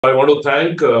I want to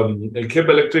thank Cape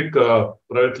Electric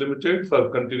Private Limited for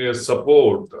continuous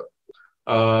support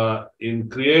in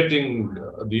creating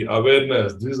the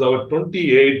awareness. This is our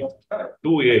 28th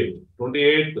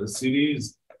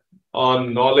series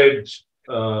on knowledge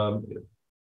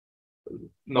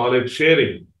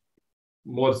sharing,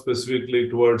 more specifically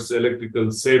towards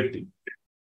electrical safety.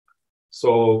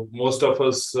 So most of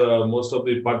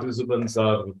the participants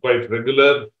are quite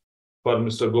regular for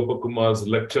Mr. Gopakumar's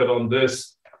lecture on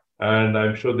this. And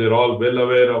I'm sure they're all well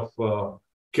aware of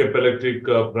Cape Electric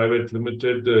Private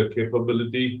Limited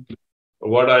capability.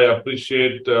 What I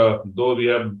appreciate, though we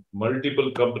have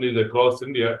multiple companies across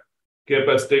India, Cape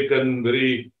has taken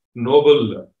very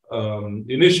noble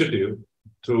initiative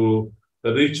to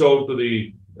reach out to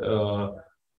the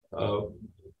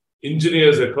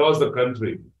engineers across the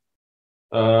country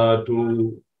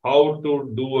to how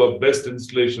to do a best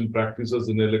installation practices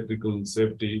in electrical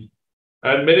safety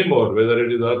and many more, whether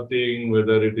it is earthing,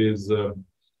 whether it is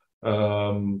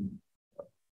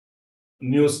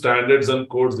new standards and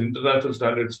codes, international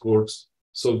standards codes.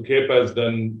 So CAPE has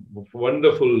done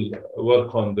wonderful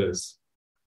work on this.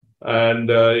 And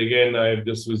again, I'm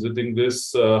just visiting this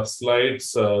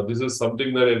slides. This is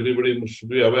something that everybody should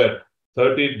be aware.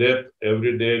 30 deaths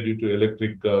every day due to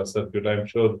electric circuit. I'm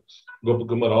sure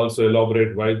Gopakumar also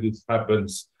elaborate why this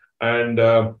happens. And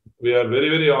we are very,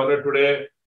 very honored today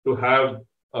to have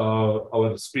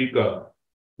our speaker,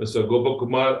 Mr.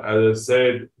 Gopakumar. As I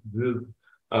said, this is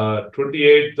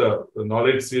 28th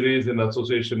knowledge series in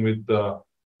association with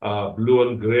Blue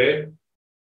and Gray.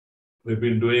 We've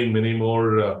been doing many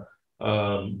more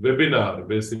webinars,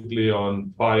 basically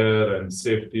on fire and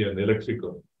safety and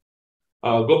electrical.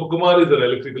 Gopakumar is an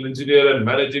electrical engineer and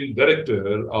managing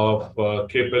director of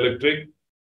Cape Electric.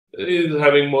 He is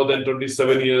having more than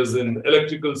 27 years in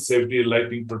electrical safety,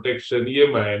 lighting protection,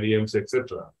 EMI and EMC,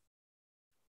 etc.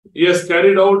 He has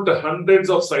carried out hundreds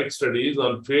of site studies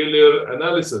on failure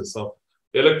analysis of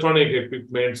electronic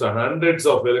equipments and hundreds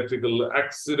of electrical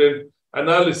accident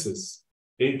analysis,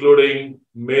 including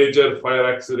major fire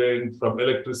accidents from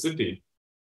electricity,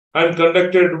 and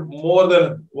conducted more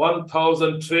than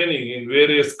 1,000 training in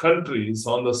various countries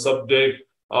on the subject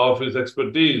of his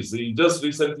expertise. He just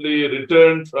recently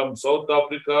returned from South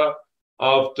Africa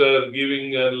after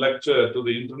giving a lecture to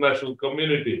the international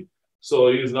community. So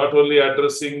he is not only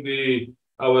addressing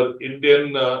our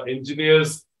Indian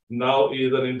engineers, now he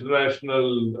is an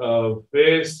international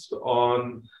face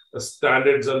on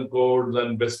standards and codes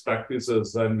and best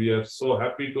practices. And we are so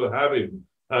happy to have him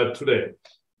today.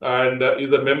 And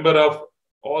is a member of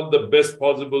all the best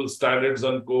possible standards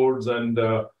and codes and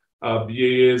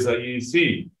BAA's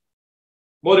IEC.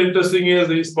 More interesting is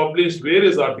he's published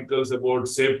various articles about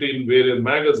safety in various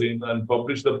magazines and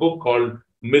published a book called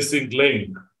Missing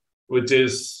Link, which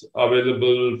is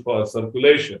available for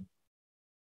circulation.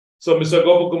 So Mr.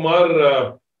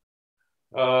 Gopakumar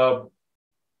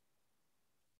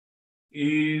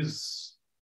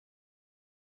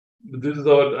this is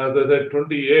our, as I said,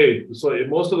 28th. So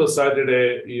most of the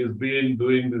Saturday he has been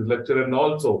doing this lecture, and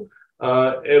also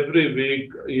every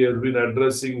week he has been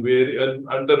addressing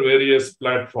under various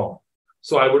platforms.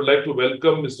 So I would like to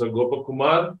welcome Mr.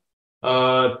 Gopakumar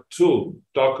to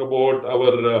talk about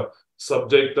our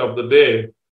subject of the day,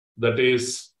 that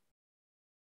is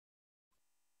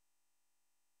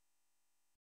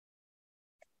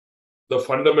the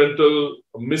fundamental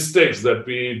mistakes that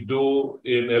we do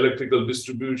in electrical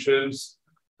distributions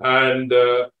and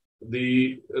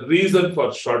the reason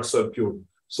for short circuit.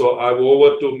 So I'm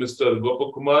over to Mr.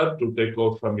 Gopakumar to take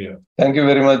over from here. Thank you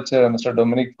very much, Mr.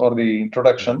 Dominic, for the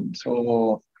introduction.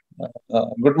 So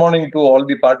good morning to all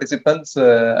the participants.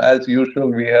 As usual,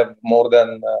 we have more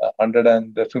than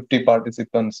 150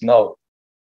 participants now.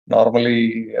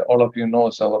 Normally, all of you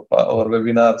know our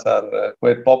webinars are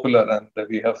quite popular, and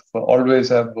we always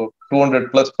have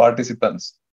 200 plus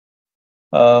participants.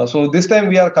 So this time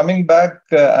we are coming back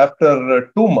after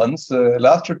 2 months.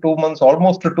 Last 2 months,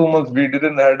 almost 2 months, we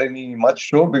didn't had any much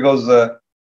show because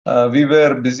we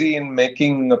were busy in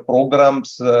making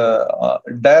programs,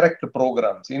 direct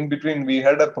programs. In between, we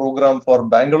had a program for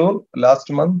Bangalore last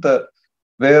month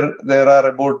where there are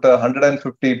about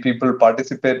 150 people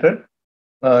participated.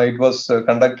 It was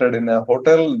conducted in a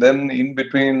hotel. Then in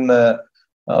between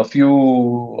a few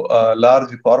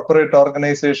large corporate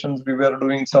organizations, we were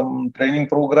doing some training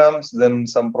programs, then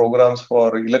some programs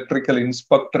for electrical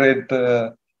inspectorate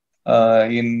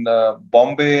in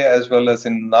Bombay as well as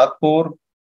in Nagpur.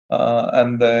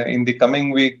 And in the coming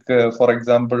week, for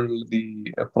example,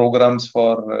 the programs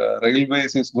for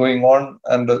railways is going on,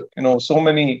 and so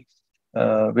many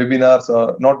webinars,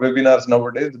 or not webinars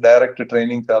nowadays, direct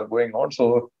trainings are going on.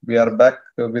 So we are back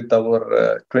with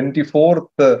our 24th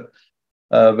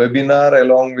webinar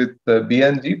along with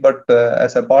BNG, but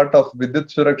as a part of Vidyut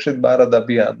Surakshit Bharat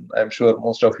Abhiyan. I'm sure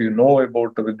most of you know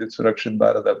about Vidyut Surakshit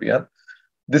Bharat Abhiyan.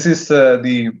 This is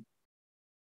the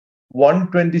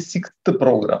 126th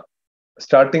program,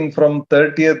 starting from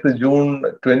 30th June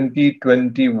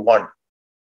 2021.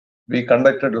 We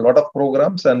conducted a lot of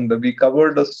programs and we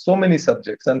covered so many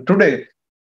subjects. And today,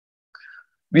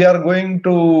 we are going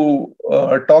to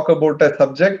talk about a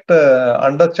subject,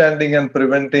 understanding and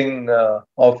preventing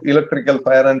of electrical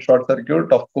fire and short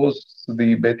circuit, of course,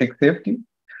 the basic safety,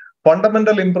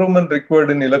 fundamental improvement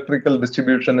required in electrical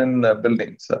distribution in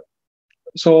buildings.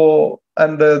 So,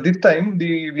 and this time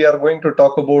we are going to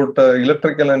talk about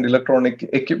electrical and electronic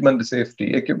equipment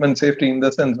safety. Equipment safety in the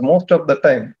sense, most of the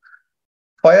time,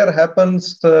 fire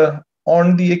happens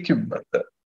on the equipment.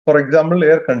 For example,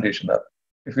 air conditioner.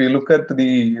 If we look at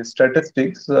the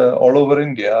statistics all over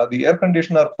India, the air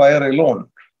conditioner fire alone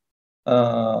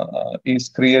is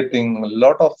creating a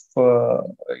lot of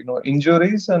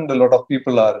injuries, and a lot of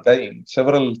people are dying.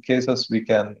 Several cases we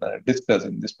can discuss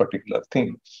in this particular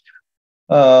thing.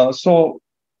 So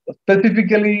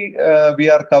specifically, we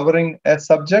are covering a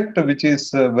subject which is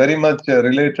very much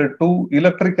related to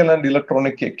electrical and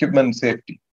electronic equipment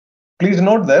safety. Please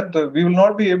note that we will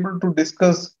not be able to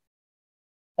discuss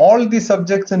all the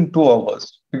subjects in 2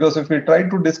 hours, because if we try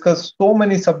to discuss so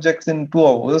many subjects in 2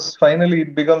 hours, finally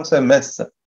it becomes a mess.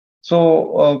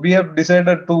 So we have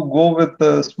decided to go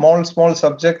with small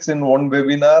subjects in one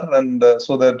webinar, and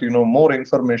so that more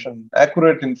information,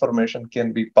 accurate information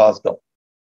can be passed on.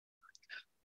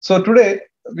 So today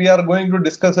we are going to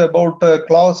discuss about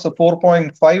clause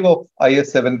 4.5 of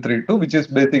IS 732, which is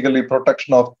basically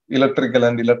protection of electrical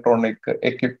and electronic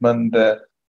equipment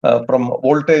from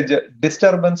voltage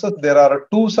disturbances. There are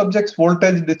 2 subjects,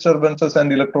 voltage disturbances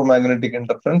and electromagnetic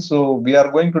interference. So we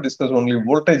are going to discuss only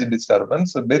voltage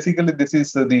disturbance. So basically, this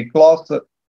is the clause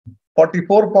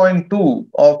 44.2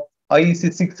 of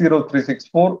IEC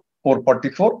 60364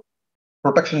 444.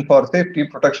 Protection for safety,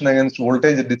 protection against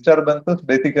voltage disturbances,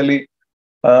 basically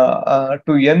to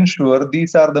ensure,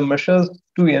 these are the measures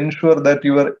to ensure that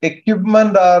your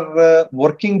equipment are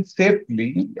working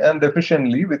safely and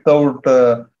efficiently without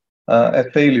a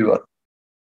failure.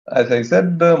 As I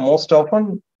said, most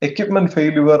often equipment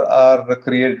failure are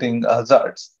creating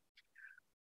hazards.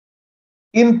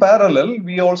 In parallel,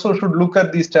 we also should look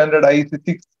at the standard IEC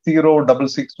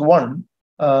 60661,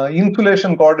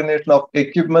 insulation coordination of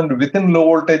equipment within low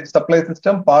voltage supply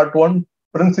system, part 1,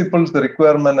 principles,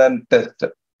 requirement and test.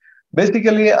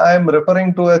 Basically, I am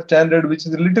referring to a standard which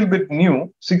is a little bit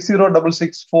new.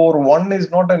 60661 is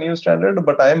not a new standard,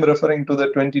 but I am referring to the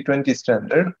 2020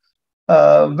 standard,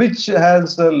 which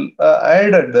has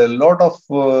added a lot of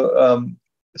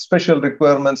special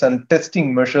requirements and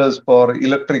testing measures for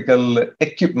electrical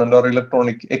equipment or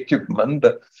electronic equipment,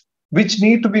 which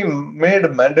need to be made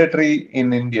mandatory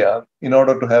in India in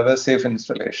order to have a safe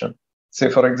installation. Say,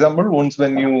 for example, once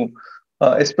when you,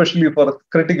 especially for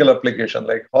critical application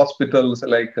like hospitals,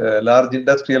 like large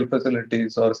industrial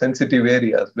facilities or sensitive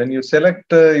areas, when you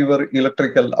select your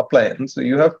electrical appliance,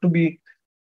 you have to be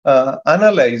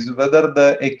analyze whether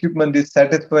the equipment is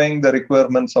satisfying the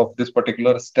requirements of this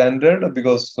particular standard,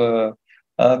 because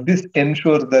this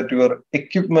ensures that your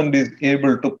equipment is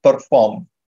able to perform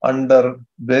under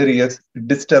various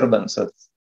disturbances.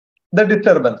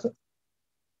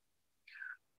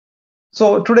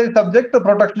 So today's subject, the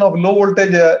protection of low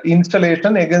voltage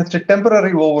installation against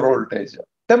temporary over voltage.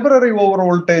 Temporary over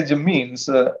voltage means,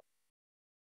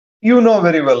 you know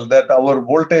very well that our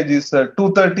voltage is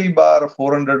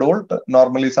 230/400 volt.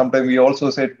 Normally, sometimes we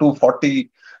also say 240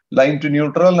 line to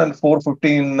neutral and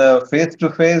 415 phase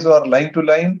to phase or line to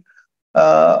line.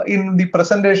 In the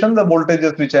presentation, the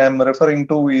voltages which I am referring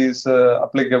to is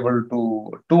applicable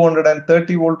to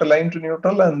 230 volt line to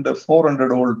neutral and 400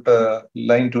 volt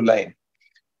line to line.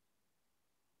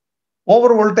 Over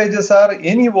voltages are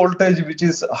any voltage which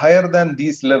is higher than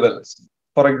these levels.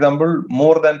 For example,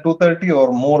 more than 230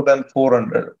 or more than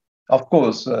 400. Of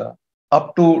course,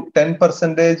 up to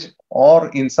 10% or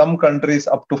in some countries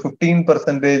up to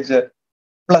 15%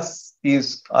 plus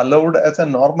is allowed as a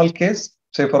normal case.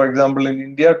 Say, for example, in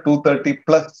India, 230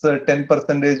 plus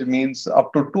 10% means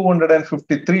up to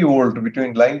 253 volt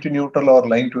between line to neutral or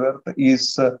line to earth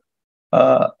is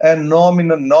a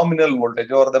nominal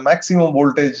voltage, or the maximum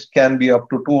voltage can be up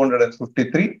to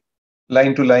 253.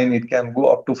 Line to line, it can go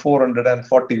up to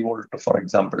 440 volt, for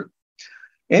example.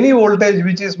 Any voltage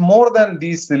which is more than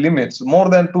these limits, more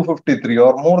than 253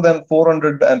 or more than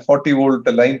 440 volt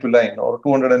line to line, or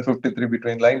 253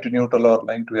 between line to neutral or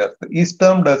line to earth, is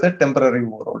termed as a temporary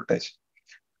overvoltage.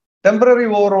 Temporary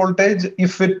overvoltage,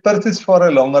 if it persists for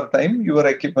a longer time, your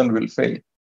equipment will fail.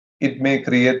 It may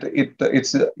create,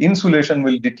 its insulation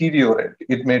will deteriorate.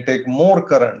 It may take more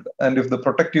current. And if the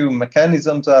protective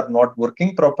mechanisms are not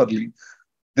working properly,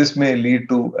 this may lead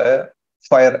to a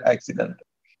fire accident.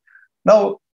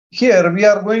 Now, here we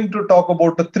are going to talk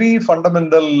about the three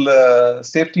fundamental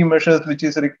safety measures which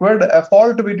is required. A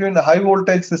fault between the high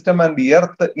voltage system and the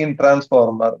earth in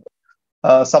transformer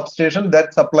substation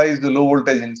that supplies the low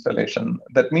voltage installation.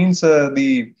 That means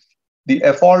the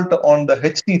fault on the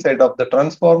HT side of the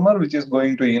transformer, which is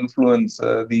going to influence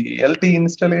the LT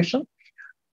installation.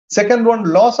 Second one,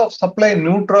 loss of supply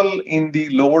neutral in the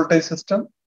low voltage system.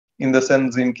 In the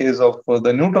sense, in case of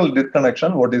the neutral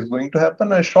disconnection, what is going to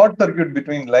happen? A short circuit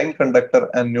between line conductor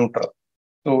and neutral.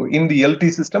 So in the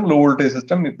LT system, low voltage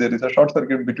system, if there is a short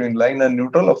circuit between line and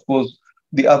neutral, of course,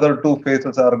 the other two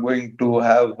phases are going to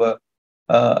have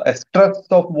a stress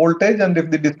of voltage, and if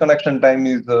the disconnection time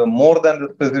is more than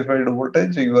the specified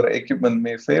voltage, your equipment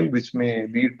may fail, which may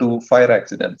lead to fire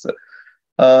accidents.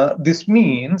 This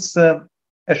means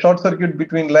a short circuit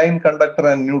between line, conductor,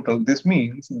 and neutral. This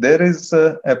means there is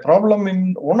a problem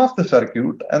in one of the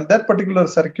circuit, and that particular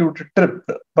circuit tripped.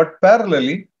 But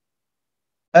parallelly,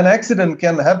 an accident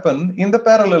can happen in the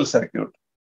parallel circuit,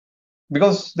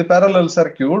 because the parallel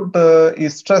circuit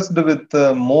is stressed with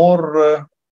more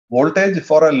voltage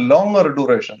for a longer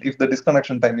duration. If the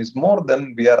disconnection time is more,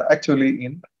 then we are actually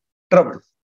in trouble.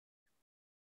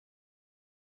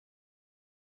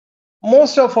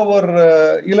 Most of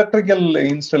our electrical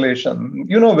installation,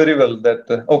 you know very well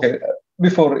that,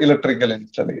 before electrical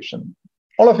installation,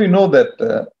 all of you know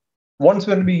that once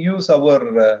when we use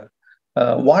our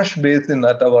wash basin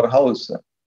at our house,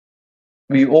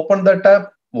 we open the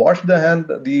tap, wash the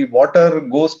hand, the water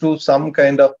goes to some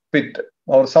kind of pit,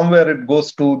 or somewhere it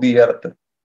goes to the earth.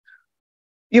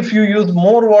 If you use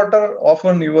more water,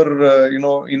 often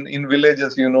your, in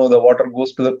villages, the water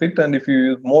goes to the pit. And if you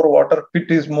use more water,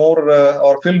 pit is more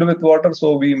or filled with water.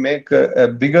 So we make a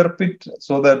bigger pit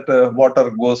so that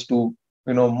water goes to,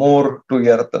 more to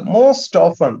earth. Most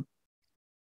often,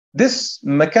 this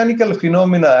mechanical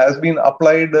phenomena has been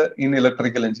applied in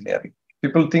electrical engineering.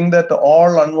 People think that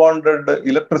all unwanted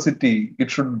electricity, it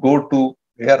should go to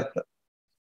earth.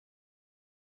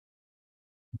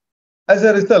 As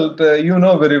a result, you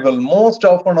know very well, most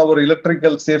often our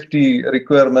electrical safety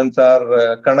requirements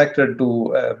are connected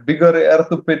to a bigger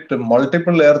earth pit,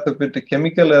 multiple earth pit,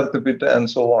 chemical earth pit, and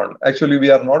so on. Actually, we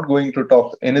are not going to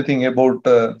talk anything about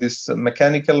this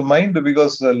mechanical mind,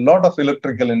 because a lot of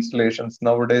electrical installations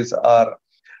nowadays are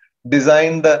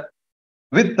designed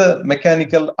with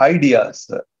mechanical ideas.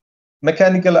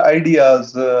 Mechanical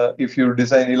ideas, if you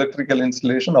design electrical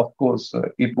installation, of course,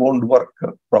 it won't work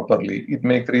properly. It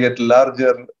may create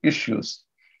larger issues.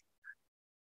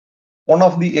 One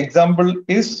of the example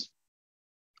is,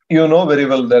 you know very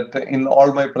well that in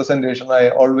all my presentation, I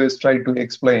always try to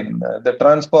explain the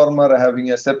transformer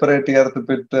having a separate earth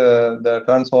pit, the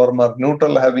transformer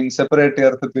neutral having separate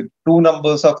earth pit, two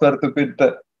numbers of earth pit.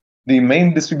 The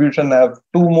main distribution have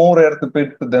two more earth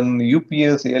pit, then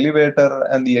UPS, elevator,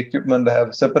 and the equipment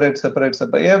have separate.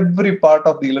 Every part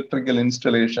of the electrical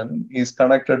installation is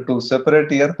connected to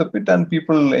separate earth pit, and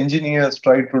engineers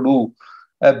try to do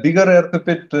a bigger earth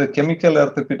pit, chemical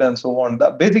earth pit, and so on. The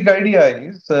basic idea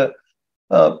is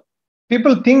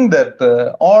people think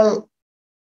that all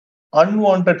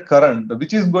unwanted current,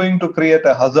 which is going to create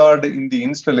a hazard in the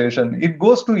installation, it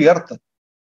goes to earth.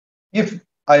 If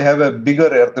I have a bigger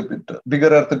earth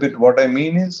pit, what I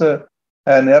mean is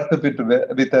an earth pit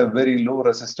with a very low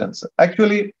resistance.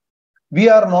 Actually, we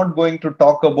are not going to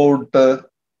talk about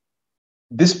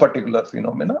this particular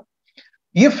phenomena.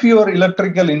 If your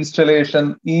electrical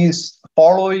installation is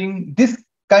following this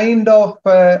kind of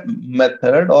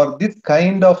method or this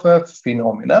kind of a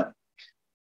phenomena,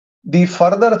 the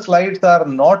further slides are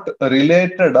not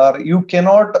related, or you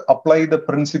cannot apply the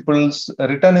principles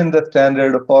written in the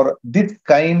standard for this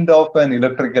kind of an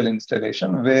electrical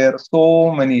installation where so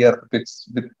many earth pits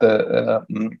with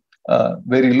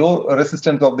very low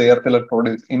resistance of the earth electrode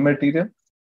is immaterial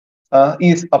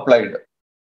is applied.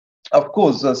 Of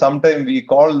course, sometimes we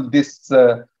call this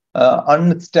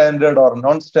unstandard or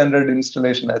non-standard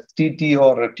installation as TT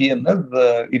or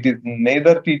TNS. It is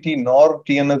neither TT nor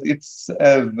TNS. It's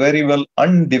a very well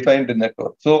undefined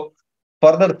network. So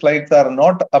further slides are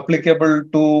not applicable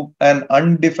to an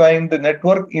undefined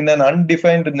network. In an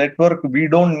undefined network, we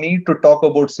don't need to talk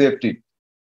about safety.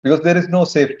 because there is no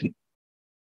safety.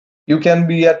 You can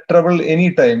be at trouble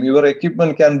anytime. Your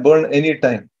equipment can burn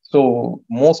anytime. So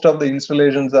most of the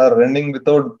installations are running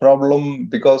without problem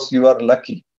because you are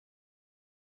lucky.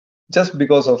 Just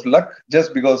because of luck,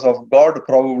 just because of God,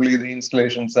 probably the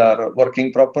installations are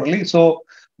working properly. So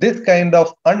this kind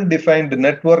of undefined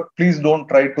network, please don't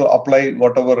try to apply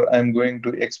whatever I'm going to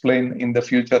explain in the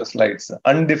future slides.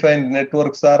 Undefined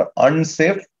networks are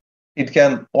unsafe. It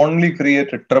can only create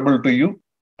trouble to you.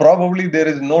 Probably there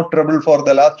is no trouble for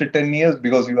the last 10 years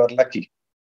because you are lucky.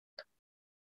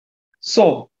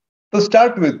 So to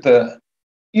start with,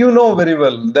 you know very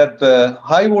well that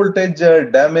high voltage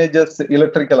damages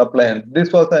electrical appliance.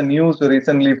 This was a news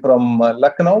recently from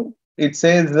Lucknow. It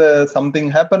says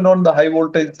something happened on the high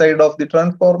voltage side of the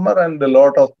transformer and a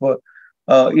lot of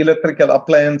electrical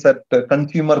appliance at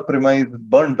consumer premise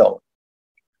burned down.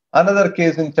 Another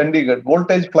case in Chandigarh,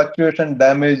 voltage fluctuation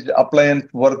damaged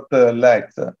appliance worth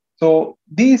lakhs. So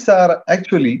these are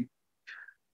actually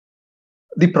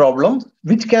the problems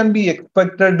which can be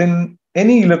expected in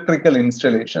any electrical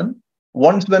installation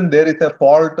once when there is a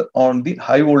fault on the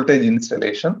high voltage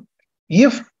installation.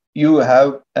 If you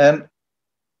have an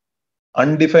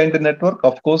undefined network,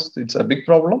 of course, it's a big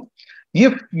problem.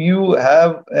 If you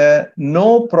have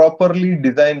no properly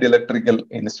designed electrical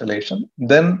installation,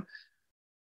 then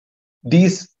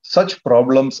these such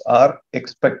problems are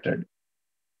expected.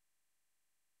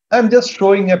 I'm just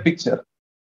showing a picture.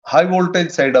 High voltage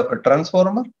side of a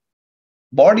transformer,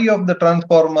 body of the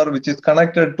transformer which is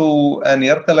connected to an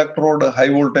earth electrode, high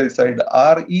voltage side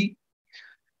RE.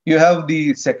 You have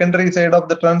the secondary side of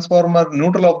the transformer,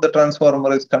 neutral of the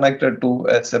transformer is connected to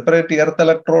a separate earth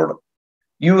electrode.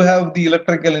 You have the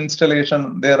electrical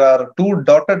installation. There are two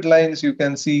dotted lines you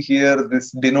can see here. This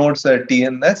denotes a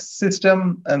TNS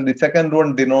system and the second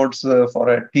one denotes for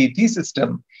a TT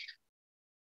system.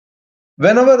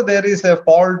 Whenever there is a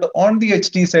fault on the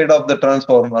HT side of the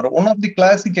transformer, one of the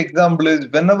classic example is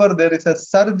whenever there is a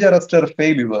surge arrestor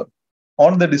failure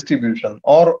on the distribution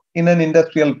or in an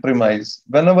industrial premise,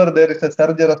 whenever there is a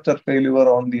surge arrestor failure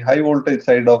on the high voltage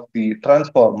side of the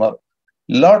transformer,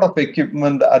 lot of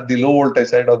equipment at the low voltage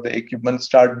side of the equipment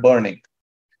start burning.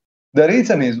 The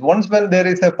reason is once when there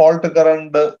is a fault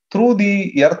current through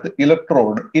the earth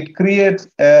electrode, it creates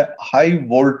a high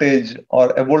voltage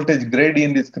or a voltage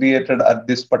gradient is created at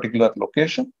this particular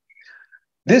location.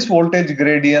 This voltage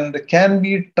gradient can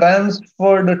be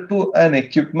transferred to an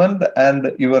equipment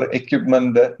and your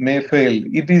equipment may fail.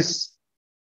 It is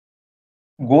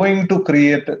going to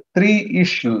create three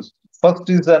issues. First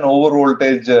is an over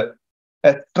voltage,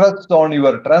 a stress on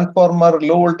your transformer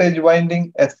low voltage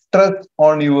winding, a stress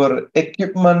on your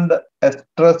equipment, a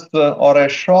stress or a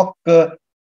shock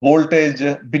voltage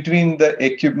between the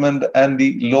equipment and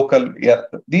the local earth.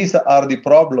 These are the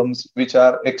problems which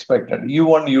are expected.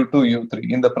 U1, U2,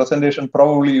 U3. In the presentation,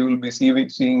 probably you will be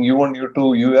seeing U1,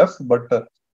 U2, UF,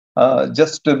 but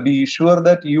just to be sure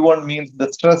that U1 means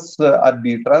the stress at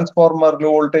the transformer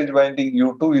low voltage winding,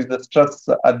 U2 is the stress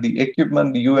at the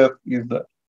equipment, UF is the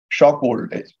shock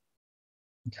voltage.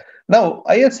 Now,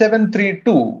 IS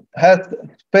 732 has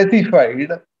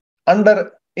specified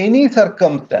under any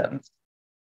circumstance,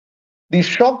 the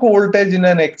shock voltage in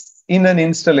an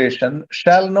installation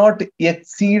shall not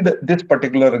exceed this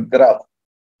particular graph.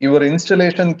 Your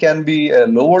installation can be a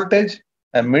low voltage,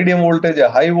 a medium voltage,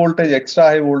 a high voltage, extra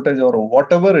high voltage, or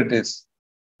whatever it is.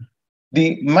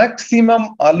 The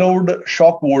maximum allowed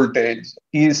shock voltage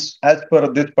is as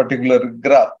per this particular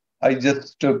graph. I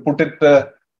just put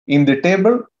it in the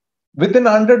table. Within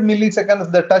 100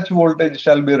 milliseconds, the touch voltage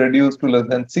shall be reduced to less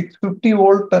than 650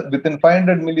 volt. Within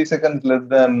 500 milliseconds, less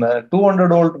than 200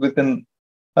 volt. Within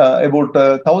about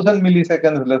 1000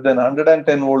 milliseconds, less than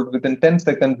 110 volt. Within 10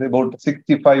 seconds, about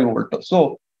 65 volt.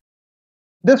 So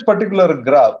this particular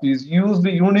graph is used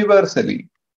universally.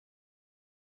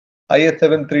 IS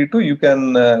 732, you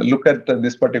can look at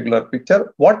this particular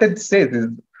picture. What it says is,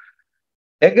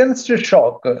 against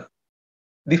shock,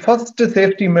 the first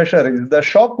safety measure is the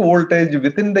shock voltage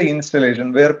within the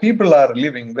installation where people are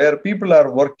living, where people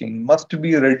are working, must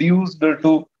be reduced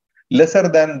to lesser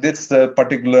than this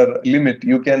particular limit.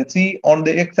 You can see on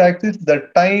the x-axis the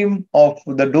time of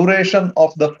the duration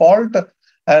of the fault,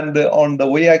 and on the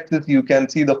y-axis you can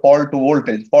see the fault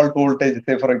voltage. Fault voltage,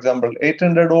 say for example,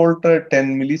 800 volt, 10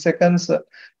 milliseconds.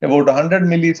 About 100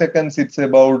 milliseconds, it's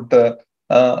about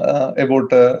a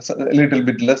little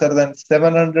bit lesser than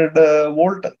 700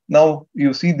 volt. Now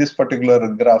you see this particular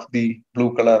graph, the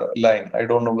blue color line. I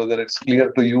don't know whether it's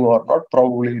clear to you or not.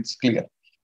 Probably it's clear.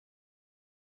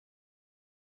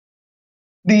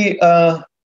 The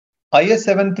IS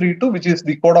 732, which is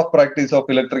the code of practice of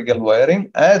electrical wiring,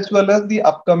 as well as the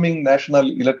upcoming National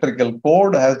Electrical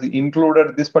Code has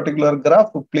included this particular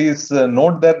graph. Please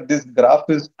note that this graph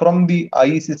is from the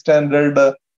IEC standard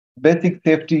basic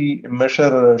safety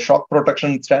measure shock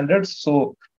protection standards.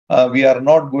 So we are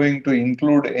not going to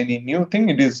include any new thing.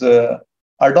 It is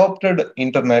adopted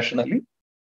internationally.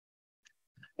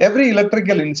 Every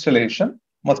electrical installation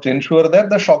must ensure that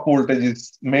the shock voltage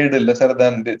is made lesser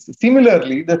than this.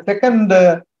 Similarly, the second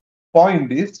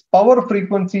point is power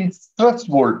frequency stress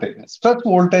voltage. Stress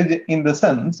voltage in the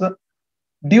sense,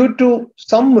 due to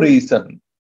some reason,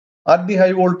 at the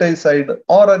high voltage side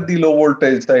or at the low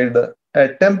voltage side, a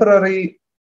temporary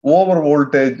over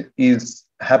voltage is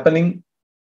happening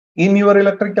in your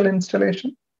electrical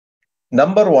installation.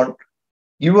 Number one,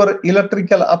 your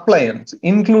electrical appliance,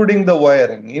 including the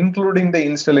wiring, including the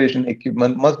installation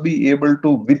equipment, must be able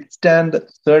to withstand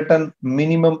certain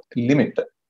minimum limit.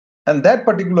 And that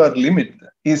particular limit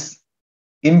is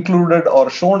included or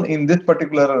shown in this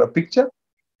particular picture.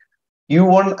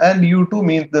 U1 and U2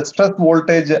 means the stress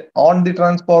voltage on the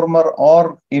transformer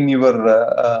or in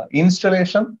your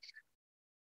installation.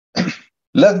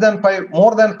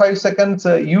 More than 5 seconds,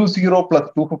 U0 plus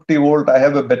 250 volt. I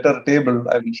have a better table.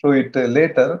 I will show it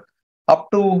later. Up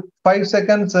to 5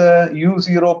 seconds,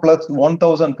 U0 plus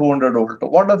 1200 volt.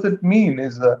 What does it mean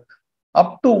is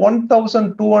up to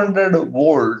 1200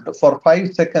 volt for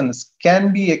 5 seconds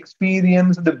can be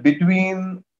experienced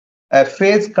between a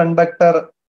phase conductor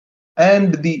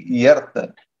and the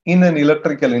earth in an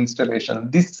electrical installation.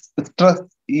 This stress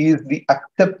is the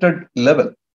accepted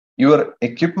level. Your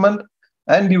equipment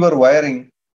and your wiring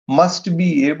must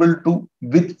be able to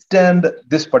withstand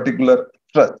this particular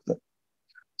stress.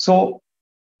 So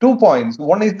 2 points.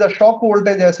 One is the shock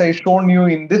voltage, as I shown you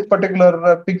in this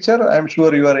particular picture. I'm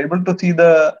sure you are able to see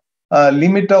the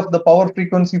limit of the power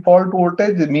frequency fault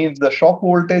voltage. It means the shock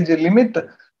voltage limit.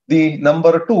 The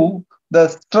number 2, the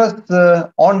stress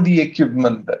on the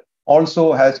equipment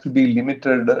also has to be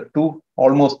limited to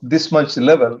almost this much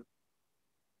level.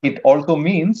 It also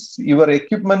means your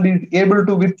equipment is able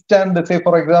to withstand, say,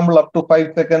 for example, up to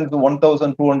 5 seconds,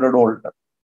 1200 volt.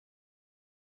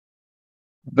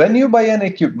 When you buy an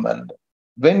equipment,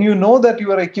 when you know that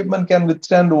your equipment can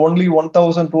withstand only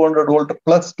 1200 volt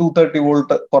plus 230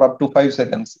 volt for up to 5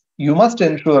 seconds, you must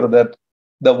ensure that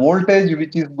the voltage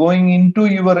which is going into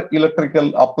your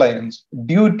electrical appliance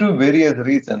due to various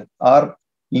reasons are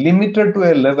limited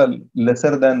to a level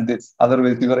lesser than this.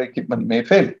 Otherwise, your equipment may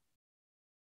fail.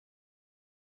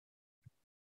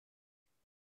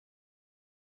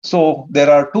 So there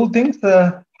are two things,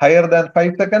 higher than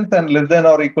 5 seconds and less than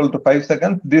or equal to 5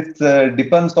 seconds. This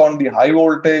depends on the high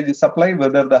voltage supply,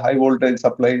 whether the high voltage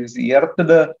supply is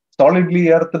earthed, solidly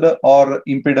earthed or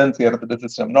impedance earthed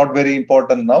system. Not very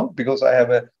important now because I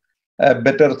have a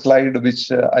better slide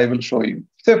which I will show you.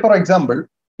 Say for example,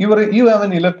 you have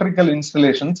an electrical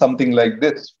installation, something like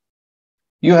this.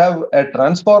 You have a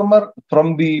transformer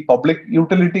from the public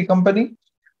utility company.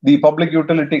 The public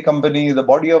utility company, the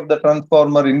body of the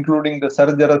transformer, including the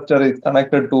surge arrestor, is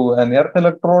connected to an earth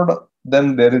electrode.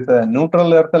 Then there is a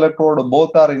neutral earth electrode.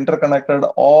 Both are interconnected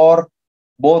or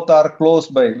both are close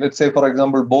by. Let's say, for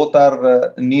example, both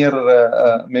are near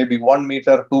maybe 1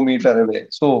 meter, 2 meter away.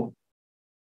 So,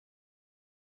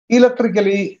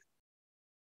 electrically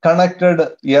connected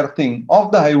earthing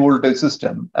of the high voltage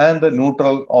system and the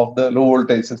neutral of the low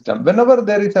voltage system. Whenever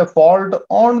there is a fault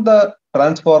on the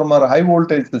transformer high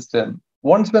voltage system,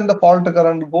 once when the fault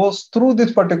current goes through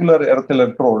this particular earth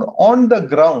electrode on the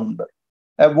ground,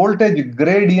 a voltage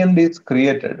gradient is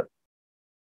created.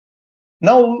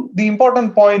 Now, the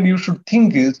important point you should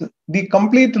think is the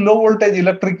complete low voltage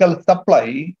electrical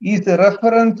supply is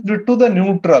referenced to the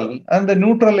neutral, and the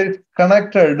neutral is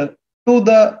connected to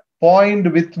the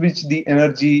point with which the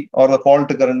energy or the fault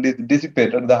current is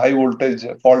dissipated, the high voltage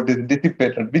fault is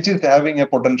dissipated, which is having a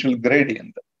potential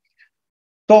gradient.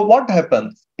 So what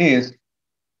happens is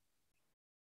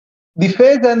the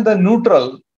phase and the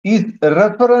neutral is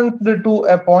referenced to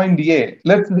a point A.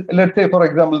 Let's say, for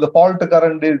example, the fault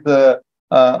current is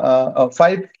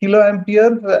 5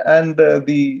 kiloamperes and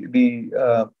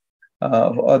the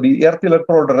earth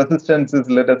electrode resistance is,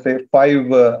 let us say,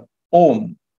 5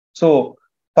 ohm. So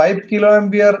 5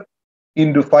 kiloampere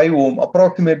into 5 ohm,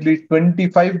 approximately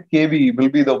 25 kV will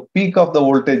be the peak of the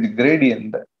voltage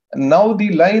gradient. Now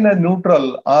the line and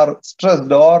neutral are stressed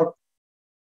or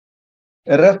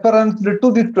referenced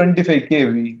to this 25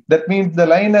 kV. That means the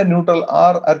line and neutral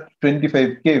are at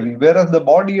 25 kV, whereas the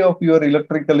body of your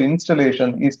electrical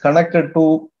installation is connected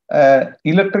to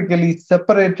electrically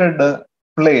separated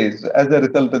place. As a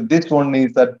result, this one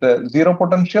is at zero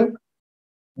potential.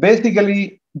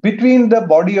 Basically, between the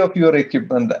body of your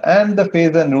equipment and the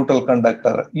phase and neutral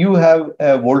conductor, you have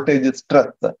a voltage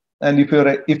stress. And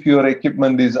if your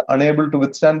equipment is unable to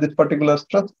withstand this particular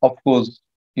stress, of course,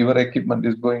 your equipment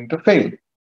is going to fail.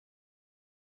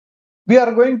 We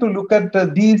are going to look at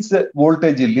these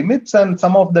voltage limits and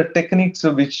some of the techniques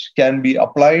which can be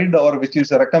applied or which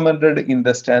is recommended in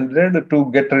the standard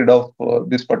to get rid of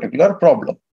this particular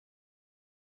problem.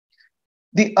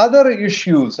 The other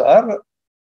issues are,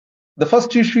 the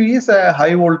first issue is a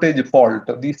high voltage fault.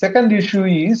 The second issue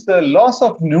is the loss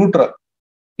of neutral.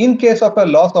 In case of a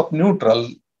loss of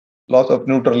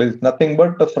neutral is nothing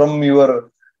but from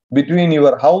between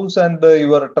your house and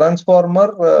your transformer,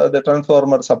 the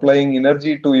transformer supplying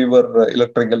energy to your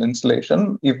electrical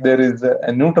installation. If there is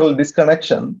a neutral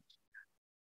disconnection,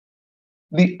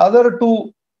 the other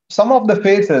two, some of the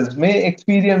phases may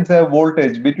experience a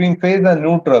voltage between phase and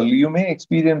neutral. You may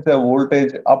experience a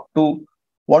voltage up to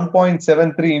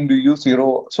 1.73 into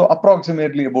U0. So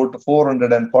approximately about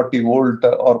 440 volt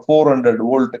or 400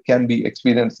 volt can be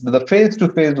experienced. The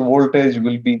phase-to-phase voltage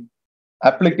will be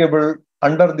applicable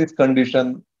under this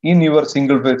condition in your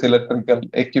single-phase electrical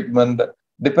equipment,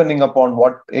 depending upon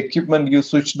what equipment you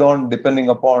switched on, depending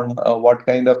upon what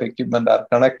kind of equipment are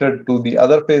connected to the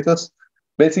other phases.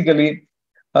 Basically,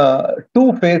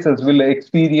 two phases will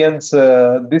experience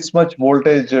this much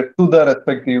voltage to the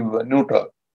respective neutral.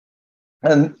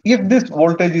 And if this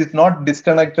voltage is not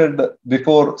disconnected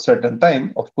before certain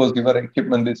time, of course, your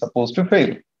equipment is supposed to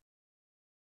fail.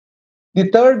 The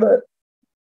third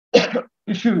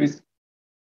issue is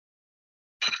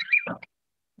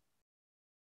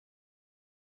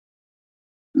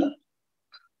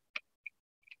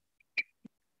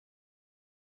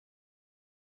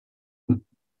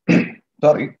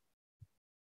sorry.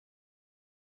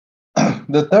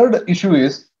 The third issue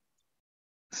is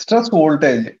stress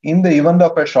voltage in the event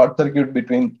of a short circuit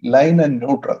between line and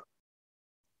neutral.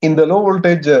 In the low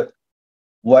voltage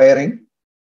wiring,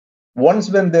 once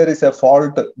when there is a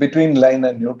fault between line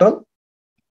and neutral,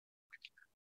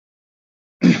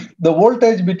 the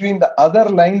voltage between the other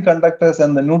line conductors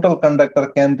and the neutral conductor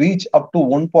can reach up to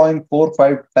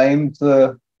 1.45 times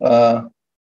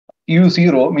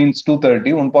U0, means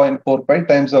 230, 1.45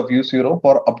 times of U0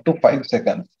 for up to 5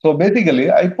 seconds. So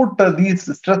basically, I put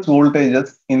these stress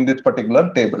voltages in this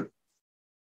particular table.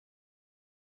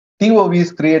 TOV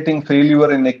is creating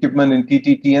failure in equipment in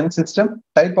TTTN system.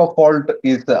 Type of fault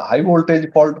is the high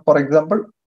voltage fault, for example,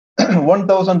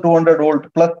 1200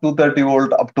 volt plus 230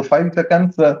 volt up to 5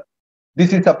 seconds.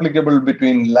 This is applicable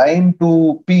between line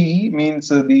to PE, means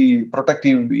the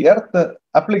protective earth,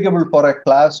 applicable for a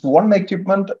class 1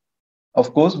 equipment,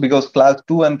 of course, because class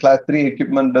 2 and class 3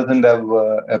 equipment doesn't have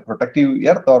a protective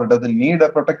earth or doesn't need a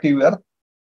protective earth.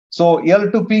 So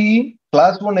L to PE,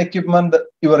 class 1 equipment,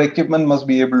 your equipment must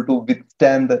be able to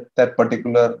withstand that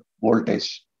particular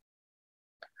voltage.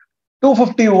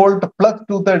 250 volt plus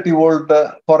 230 volt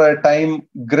for a time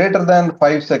greater than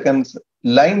 5 seconds,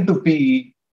 line to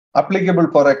PE, applicable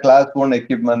for a class 1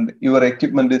 equipment, your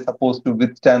equipment is supposed to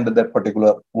withstand that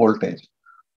particular voltage.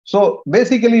 So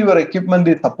basically, your equipment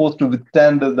is supposed to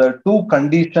withstand the two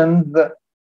conditions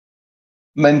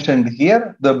mentioned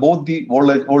here, both the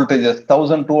voltages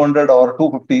 1200 or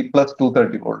 250 plus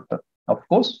 230 volt. Of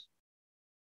course,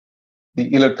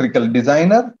 the electrical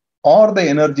designer or the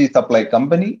energy supply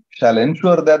company shall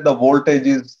ensure that the voltage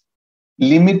is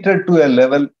limited to a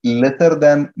level lesser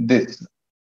than this.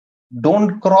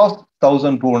 Don't cross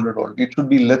 1200 volt. It should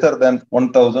be lesser than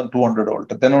 1200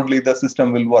 volt. Then only the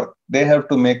system will work. They have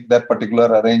to make that particular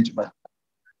arrangement.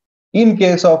 In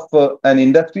case of an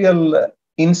industrial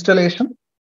installation,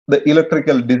 the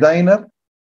electrical designer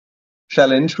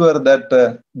shall ensure that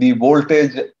the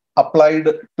voltage applied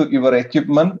to your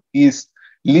equipment is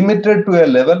limited to a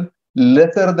level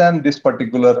lesser than this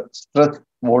particular stress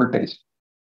voltage.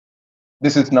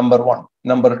 This is number one.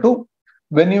 Number two,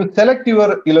 when you select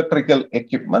your electrical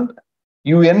equipment,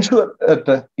 you ensure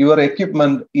that your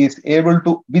equipment is able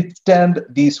to withstand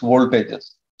these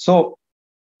voltages. So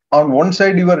on one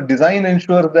side, your design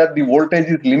ensures that the voltage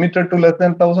is limited to less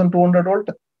than 1200 volt.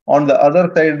 On the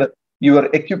other side, your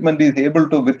equipment is able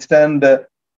to withstand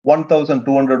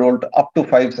 1200 volt up to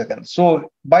 5 seconds. So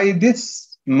by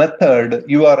this method,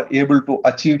 you are able to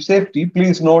achieve safety.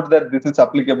 Please note that this is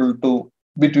applicable to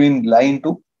between line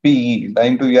to PE,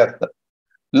 line to earth.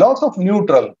 Loss of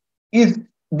neutral is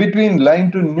between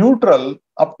line to neutral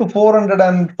up to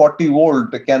 440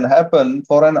 volt can happen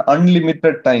for an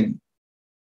unlimited time.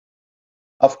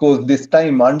 Of course, this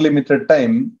time, unlimited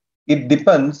time, it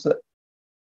depends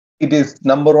it is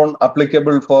number one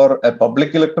applicable for a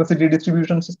public electricity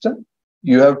distribution system.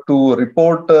 You have to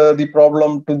report the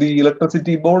problem to the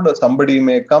electricity board. Somebody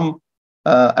may come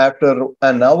after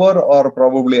an hour or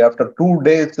probably after 2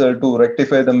 days to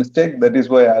rectify the mistake. That is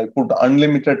why I put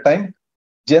unlimited time.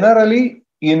 Generally,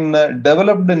 in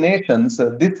developed nations,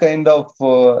 this kind of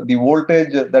the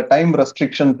voltage, the time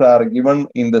restrictions are given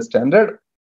in the standard.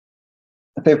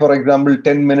 Say, for example,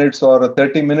 10 minutes or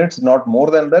 30 minutes, not more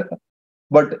than that.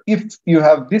 But if you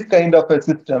have this kind of a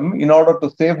system, in order to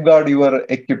safeguard your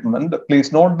equipment,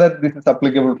 please note that this is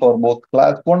applicable for both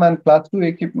class 1 and class 2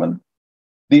 equipment.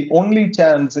 The only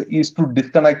chance is to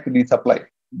disconnect the supply.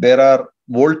 There are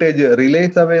voltage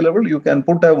relays available. You can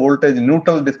put a voltage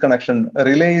neutral disconnection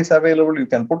relay is available. You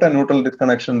can put a neutral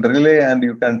disconnection relay and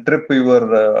you can trip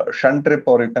your shunt trip,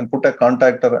 or you can put a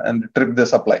contactor and trip the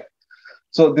supply.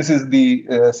 So this is the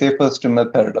safest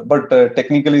method. But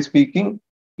technically speaking,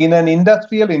 in an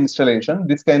industrial installation,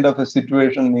 this kind of a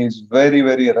situation is very,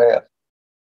 very rare.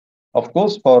 Of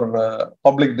course, for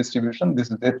public distribution,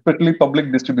 this is especially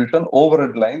public distribution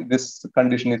overhead line, this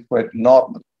condition is quite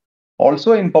normal.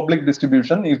 Also in public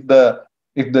distribution, if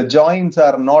the joints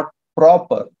are not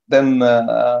proper, then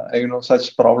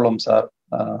such problems are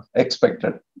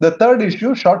expected. The third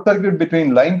issue, short circuit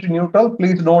between line to neutral.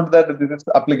 Please note that this is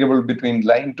applicable between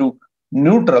line to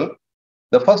neutral.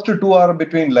 The first two are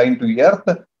between line to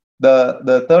earth.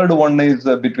 The third one is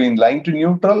between line to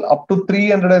neutral up to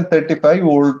 335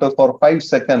 volt for 5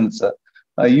 seconds.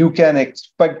 You can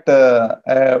expect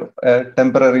a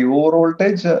temporary over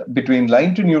voltage between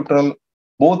line to neutral,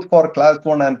 both for class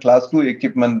 1 and class 2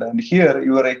 equipment. And here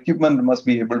your equipment must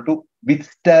be able to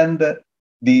withstand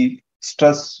the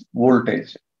stress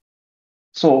voltage.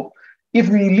 So if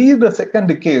we leave the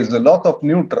second case, the loss of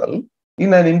neutral,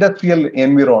 in an industrial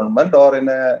environment or in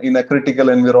a critical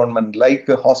environment like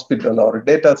a hospital or a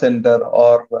data center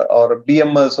or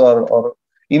BMS or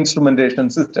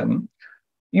instrumentation system,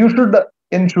 you should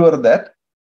ensure that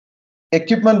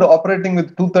equipment operating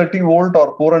with 230 volt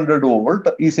or 400 volt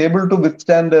is able to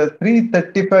withstand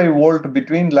 335 volt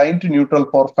between line to neutral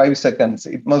for 5 seconds.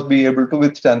 It must be able to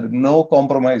withstand, no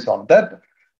compromise on that.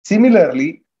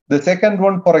 Similarly, the second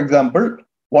one, for example,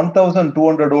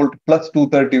 1200 volt plus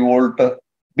 230 volt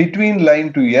between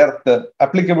line to earth,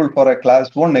 applicable for a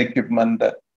class 1 equipment,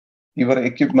 your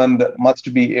equipment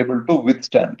must be able to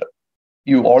withstand.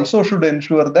 You also should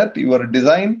ensure that your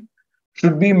design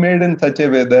should be made in such a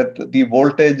way that the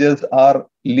voltages are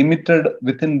limited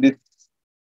within this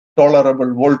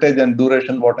tolerable voltage and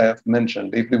duration what I have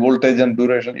mentioned. If the voltage and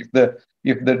duration, if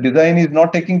the design is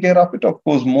not taking care of it, of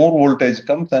course, more voltage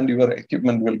comes and your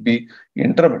equipment will be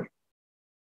in trouble.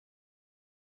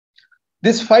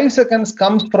 This 5 seconds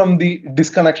comes from the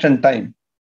disconnection time.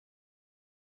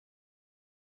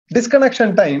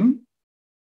 Disconnection time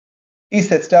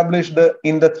is established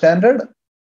in the standard.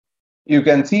 You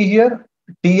can see here,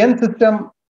 TN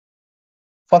system.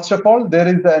 First of all, there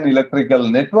is an electrical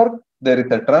network. There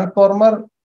is a transformer.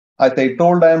 As I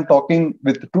told, I am talking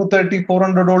with 230,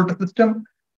 400 volt system.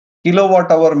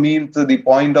 Kilowatt hour means the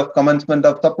point of commencement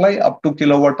of supply. Up to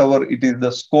kilowatt hour, it is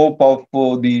the scope of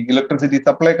the electricity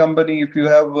supply company. If you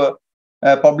have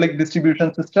a public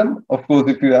distribution system, of course,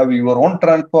 if you have your own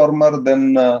transformer,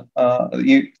 then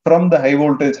from the high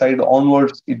voltage side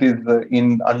onwards, it is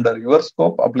under your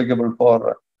scope, applicable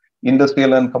for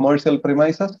industrial and commercial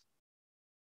premises.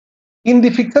 In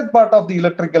the fixed part of the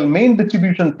electrical main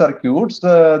distribution circuits,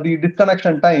 the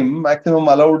disconnection time maximum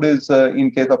allowed is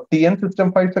in case of TN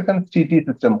system 5 seconds, TT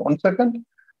system 1 second.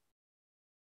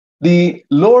 The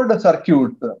load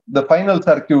circuits, the final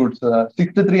circuits,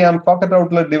 63 amp socket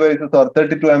outlet devices or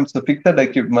 32 amps fixed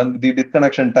equipment, the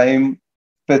disconnection time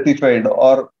specified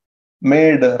or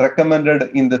made recommended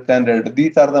in the standard.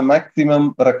 These are the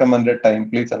maximum recommended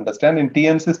time. Please understand. In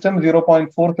TN system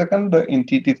 0.4 second, in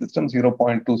TT system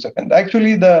 0.2 second.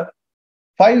 Actually, the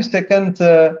 5 seconds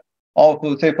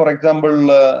of, say, for example,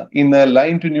 in a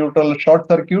line to neutral short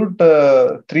circuit,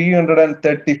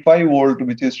 335 volt,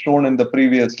 which is shown in the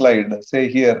previous slide. Say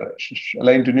here,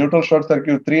 line to neutral short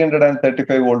circuit,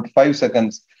 335 volt, 5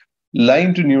 seconds.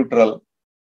 Line to neutral,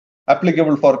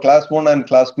 applicable for class 1 and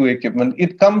class 2 equipment.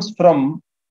 It comes from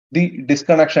the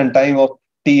disconnection time of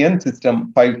TN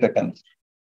system 5 seconds.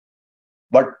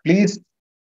 But please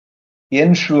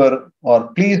ensure or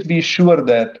please be sure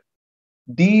that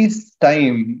this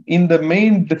time in the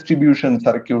main distribution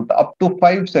circuit up to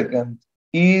 5 seconds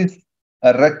is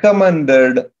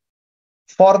recommended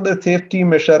for the safety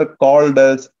measure called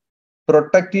as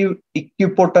protective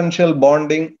equipotential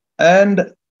bonding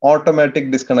and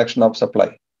automatic disconnection of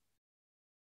supply.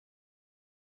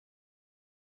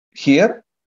 Here,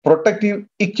 protective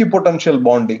equipotential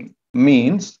bonding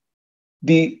means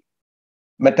the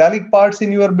metallic parts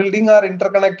in your building are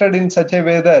interconnected in such a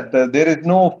way that there is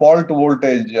no fault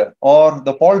voltage, or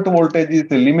the fault voltage is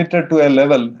limited to a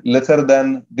level lesser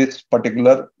than this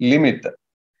particular limit.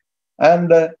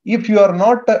 And if you are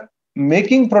not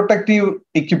making protective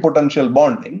equipotential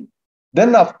bonding,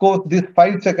 then of course this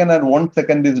 5 second and 1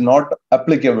 second is not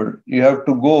applicable. You have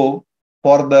to go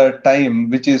for the time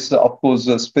which is of course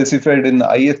specified in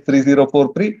IS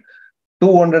 3043.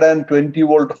 220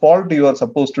 volt fault, you are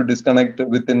supposed to disconnect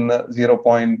within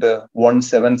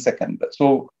 0.17 second.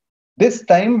 So this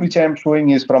time which I am showing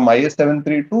is from IS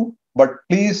 732, but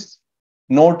please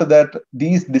note that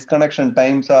these disconnection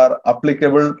times are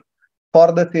applicable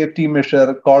for the safety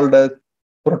measure called as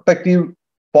protective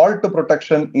fault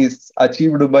protection is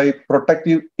achieved by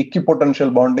protective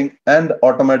equipotential bonding and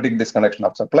automatic disconnection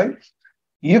of supply.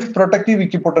 If protective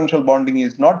equipotential bonding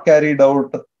is not carried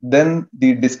out, then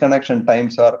the disconnection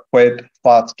times are quite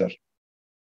faster.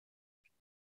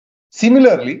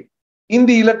 Similarly, in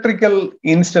the electrical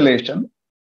installation,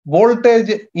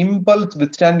 voltage impulse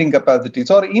withstanding capacities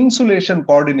or insulation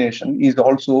coordination is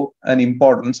also an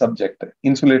important subject.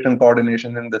 Insulation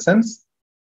coordination in the sense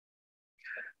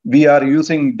we are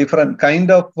using different kind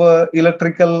of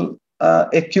electrical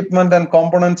equipment and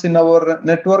components in our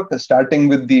network, starting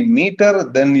with the meter,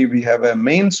 then we have a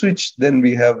main switch, then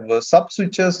we have sub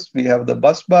switches, we have the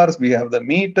bus bars, we have the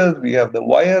meters, we have the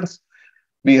wires,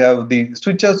 we have the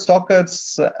switches,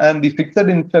 sockets, and the fixed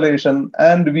installation,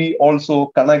 and we also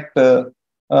connect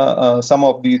some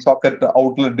of the socket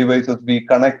outlet devices, we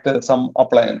connect some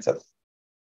appliances.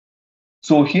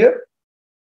 So here,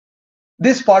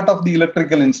 this part of the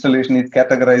electrical installation is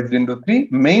categorized into three: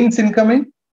 mains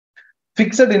incoming,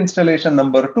 fixed installation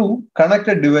number 2,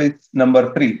 connected device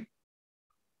number 3.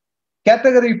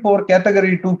 Category 4,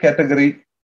 category 2, category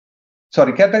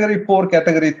 4,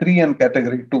 category 3, and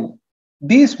category 2.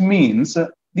 This means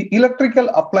the electrical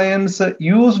appliance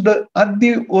used at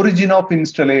the origin of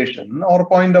installation or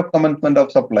point of commencement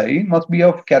of supply must be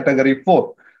of category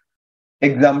 4.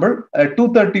 Example, a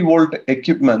 230 volt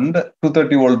equipment,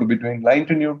 230 volt between line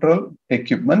to neutral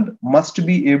equipment must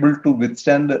be able to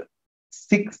withstand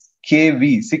 6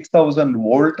 kV, 6000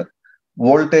 volt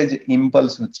voltage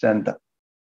impulse withstand.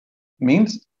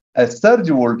 Means a surge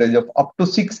voltage of up to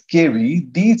 6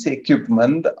 kV, these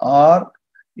equipment are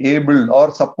able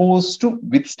or supposed to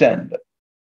withstand.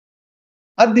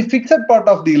 At the fixed part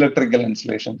of the electrical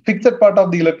installation,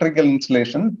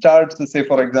 starts, say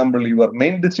for example, your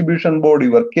main distribution board,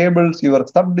 your cables, your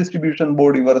sub distribution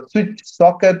board, your switch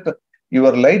socket,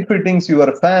 your light fittings,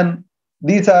 your fan.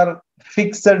 These are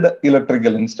fixed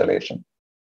electrical installation.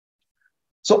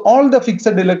 So all the fixed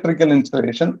electrical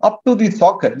installation up to the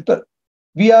socket,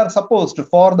 we are supposed to,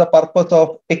 for the purpose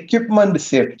of equipment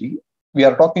safety, we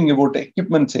are talking about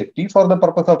equipment safety. For the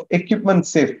purpose of equipment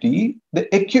safety, the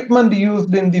equipment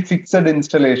used in the fixed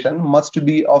installation must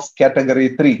be of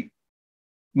category 3.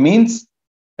 Means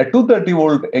a 230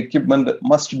 volt equipment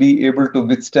must be able to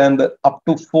withstand up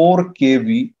to 4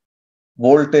 kV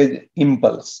voltage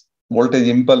impulse. Voltage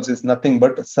impulse is nothing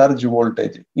but surge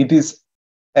voltage. It is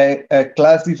a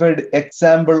classified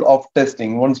example of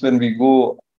testing. Once when we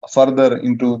go further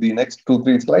into the next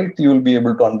 2-3 slides, you will be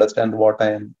able to understand what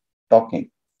I am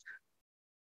talking.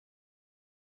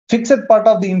 Fixed part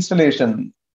of the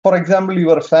installation, for example,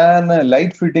 your fan,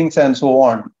 light fittings, and so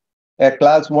on, a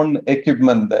class 1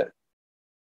 equipment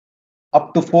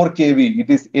up to 4 kV, it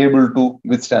is able to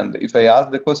withstand. If I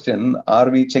ask the question, are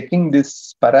we checking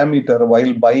this parameter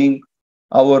while buying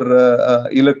our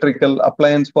electrical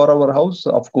appliance for our house?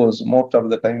 Of course, most of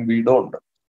the time we don't.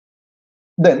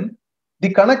 Then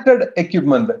the connected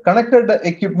equipment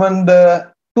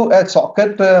to a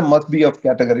socket must be of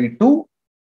category 2.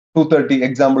 230,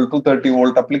 example, 230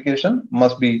 volt application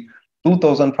must be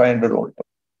 2500 volt.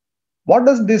 What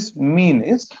does this mean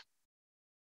is,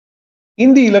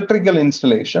 in the electrical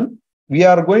installation, we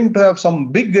are going to have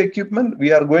some big equipment,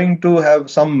 we are going to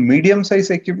have some medium size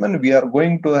equipment, we are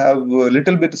going to have a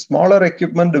little bit smaller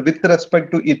equipment with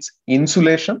respect to its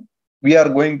insulation. We are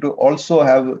going to also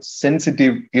have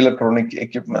sensitive electronic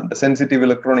equipment. The sensitive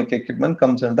electronic equipment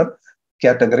comes under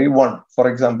category 1. For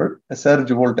example, a surge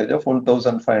voltage of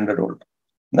 1500 volt.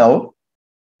 Now,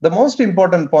 the most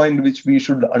important point which we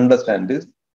should understand is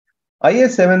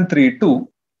IS 732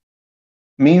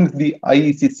 means the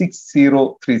IEC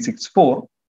 60364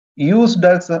 used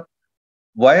as a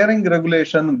wiring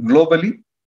regulation globally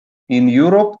in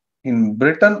Europe, in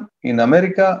Britain, in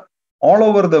America, all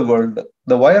over the world.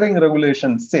 The wiring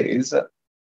regulation says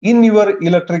in your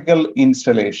electrical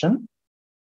installation,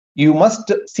 you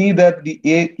must see that the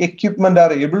equipment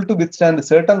are able to withstand a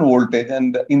certain voltage.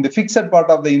 And in the fixed part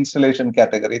of the installation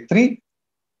category 3,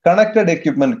 connected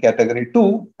equipment category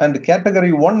 2, and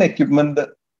category 1 equipment,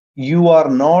 you are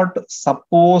not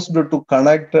supposed to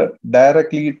connect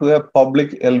directly to a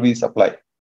public LV supply.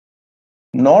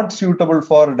 Not suitable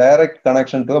for direct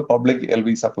connection to a public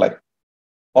LV supply.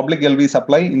 Public LV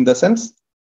supply in the sense,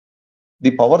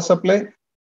 the power supply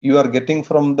you are getting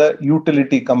from the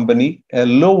utility company, a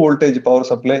low voltage power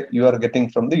supply you are getting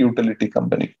from the utility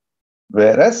company.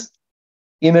 Whereas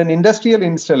in an industrial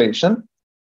installation,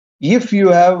 if you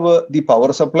have the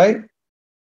power supply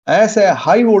as a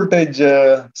high voltage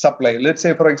supply, let's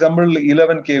say for example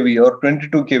 11 kV or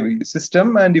 22 kV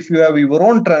system, and if you have your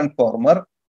own transformer,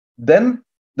 then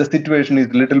the situation is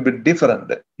a little bit different.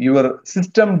 Your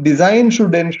system design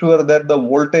should ensure that the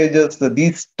voltages,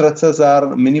 these stresses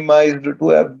are minimized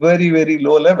to a very, very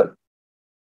low level.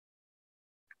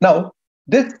 Now,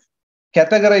 this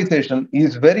categorization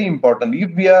is very important.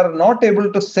 If we are not able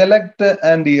to select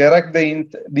and erect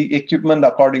the equipment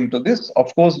according to this,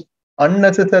 of course,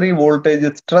 unnecessary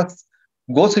voltage stress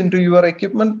goes into your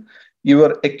equipment.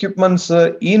 Your equipment's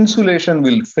insulation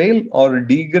will fail or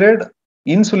degrade.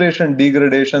 Insulation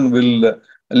degradation will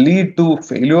lead to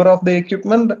failure of the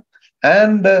equipment.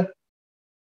 And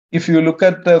if you look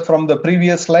at from the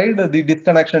previous slide, the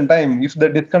disconnection time, if the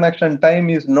disconnection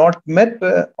time is not met,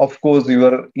 of course,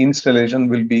 your installation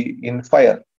will be in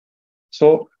fire.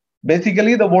 So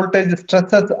basically, the voltage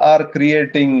stresses are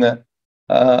creating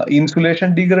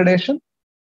insulation degradation.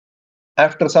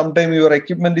 After some time, your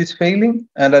equipment is failing,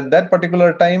 and at that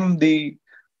particular time, the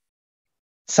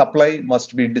supply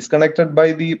must be disconnected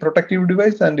by the protective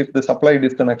device. And if the supply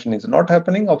disconnection is not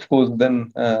happening, of course, then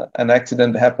an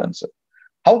accident happens.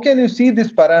 How can you see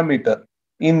this parameter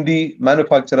in the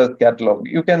manufacturer's catalog?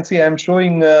 You can see I'm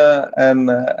showing an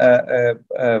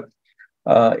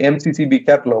MCCB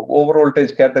catalog, over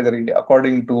voltage category,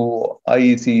 according to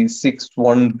IEC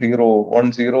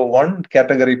 610101,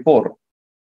 category 4.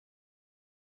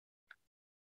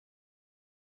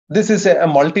 This is a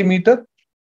multimeter.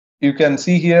 You can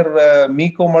see here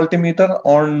MECO multimeter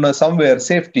on somewhere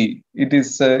safety. It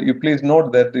is, you please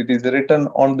note that it is written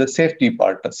on the safety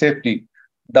part, safety,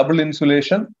 double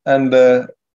insulation, and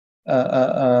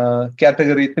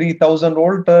category 3000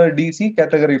 volt DC,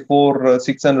 category 4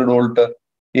 600 volt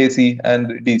AC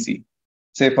and DC.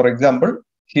 Say for example,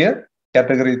 here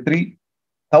category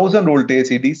 3000 volt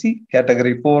AC DC,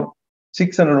 category 4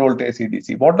 600 volt AC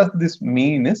DC. What does this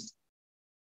mean is,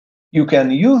 you can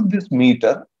use this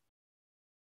meter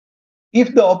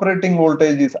if the operating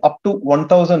voltage is up to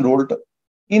 1000 volt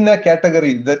in a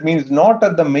category, that means not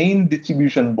at the main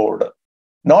distribution board,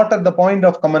 not at the point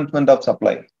of commencement of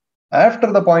supply.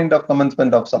 After the point of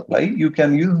commencement of supply, you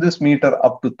can use this meter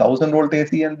up to 1000 volt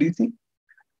AC and DC.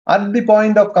 At the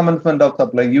point of commencement of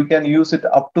supply, you can use it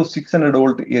up to 600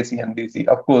 volt AC and DC.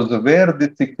 Of course, where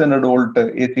this 600 volt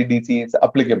AC DC is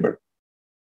applicable,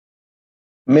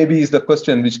 maybe is the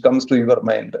question which comes to your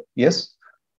mind. Yes.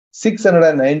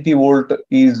 690 volt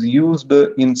is used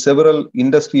in several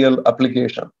industrial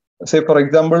applications. Say, for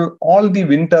example, all the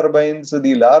wind turbines,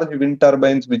 the large wind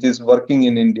turbines which is working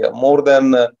in India, more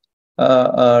than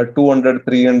 200,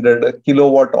 300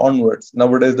 kilowatt onwards.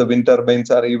 Nowadays, the wind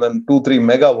turbines are even 2-3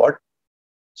 megawatt.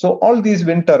 So all these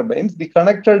wind turbines, the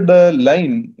connected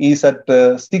line is at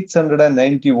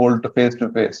 690 volt face to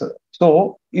face.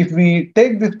 So if we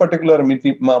take this particular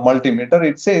multimeter,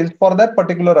 it says for that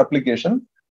particular application,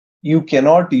 you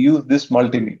cannot use this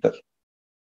multimeter.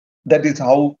 That is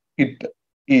how it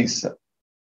is.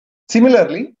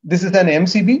 Similarly, this is an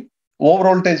MCB, over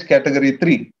voltage category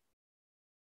 3.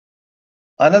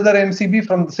 Another MCB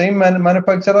from the same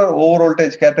manufacturer, over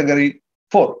voltage category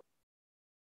 4.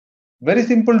 Very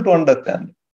simple to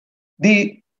understand.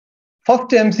 The first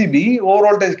MCB, over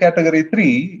voltage category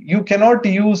 3, you cannot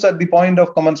use at the point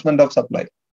of commencement of supply.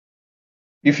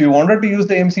 If you wanted to use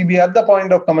the MCB at the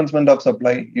point of commencement of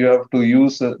supply, you have to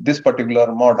use this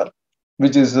particular model,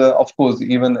 which is, of course,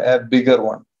 even a bigger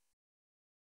one.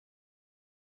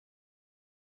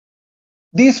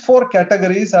 These 4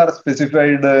 categories are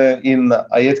specified in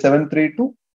IS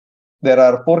 732. There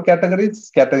are 4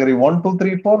 categories, category 1, 2,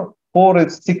 3, 4. 4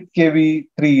 is 6 kV,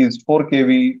 3 is 4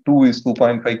 kV, 2 is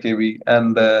 2.5 kV,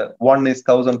 and 1 is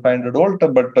 1500 volt.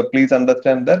 But please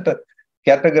understand that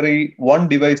category 1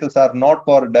 devices are not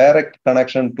for direct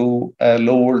connection to a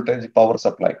low voltage power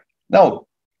supply. Now,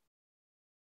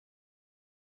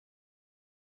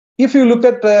 if you look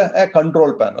at a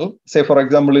control panel, say for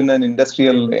example, in an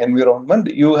industrial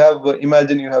environment, you have,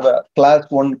 imagine you have a class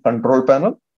 1 control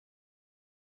panel.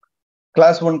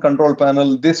 Class 1 control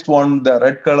panel, this one, the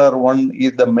red color one,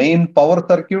 is the main power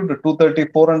circuit,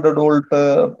 230, 400 volt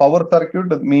power circuit.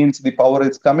 That means the power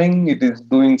is coming, it is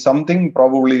doing something,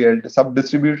 probably a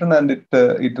sub-distribution, and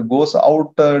it goes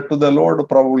out to the load,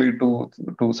 probably to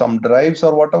some drives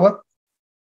or whatever.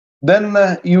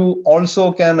 Then you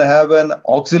also can have an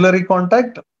auxiliary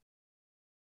contact.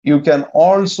 You can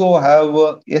also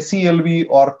have SELV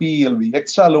or PELV,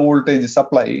 extra low voltage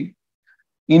supply,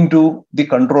 into the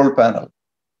control panel.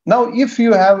 Now, if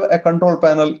you have a control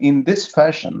panel in this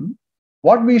fashion,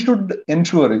 what we should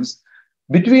ensure is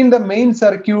between the main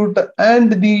circuit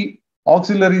and the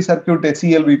auxiliary circuit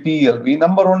SELV, PELV,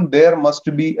 number one, there must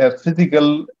be a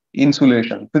physical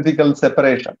insulation, physical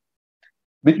separation.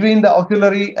 Between the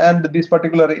auxiliary and this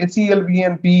particular SELV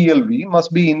and PELV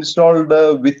must be installed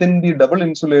within the double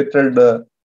insulated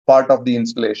part of the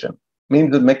installation.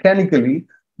 Means that mechanically,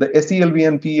 the SELV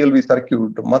and PELV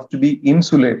circuit must be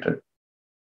insulated.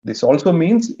 This also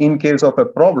means in case of a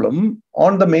problem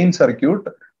on the main circuit,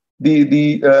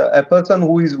 a person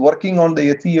who is working on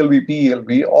the SELV,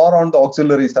 PELV or on the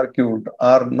auxiliary circuit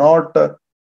are not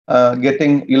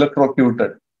getting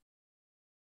electrocuted.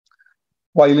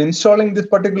 While installing this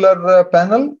particular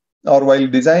panel or while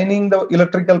designing the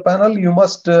electrical panel, you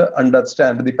must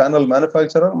understand, the panel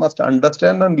manufacturer must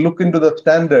understand and look into the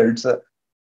standards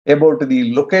about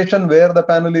the location where the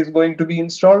panel is going to be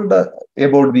installed,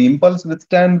 about the impulse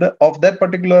withstand of that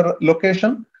particular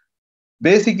location,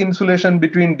 basic insulation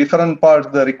between different parts,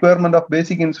 the requirement of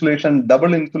basic insulation,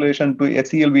 double insulation to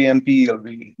SELV and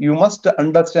PELV. You must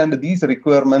understand these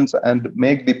requirements and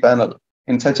make the panel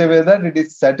in such a way that it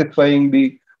is satisfying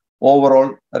the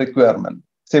overall requirement.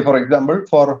 Say, for example,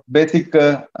 for basic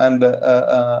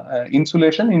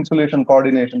insulation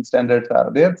coordination standards are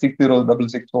there,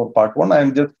 60664 part 1. I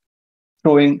am just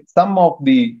showing some of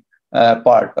the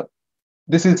part.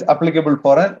 This is applicable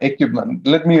for an equipment.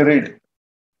 Let me read it.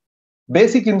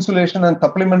 Basic insulation and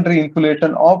supplementary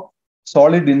insulation of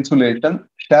solid insulation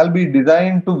shall be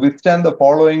designed to withstand the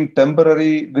following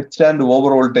temporary withstand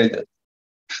over voltages.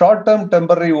 Short-term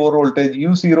temporary over voltage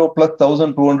U0 plus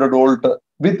 1200 volt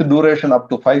with duration up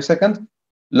to 5 seconds.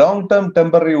 Long-term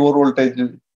temporary over voltage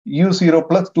U0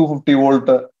 plus 250 volt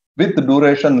with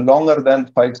duration longer than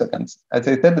 5 seconds. As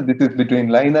I said, this is between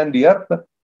line and earth.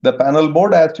 The panel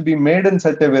board has to be made in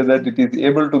such a way that it is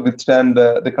able to withstand,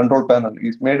 the control panel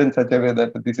is made in such a way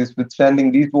that this is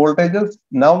withstanding these voltages.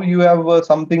 Now you have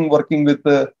something working with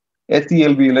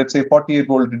SELV, let's say 48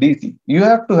 volt DC. You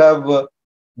have to have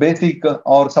basic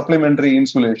or supplementary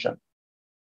insulation.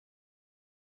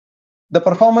 The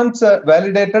performance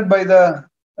validated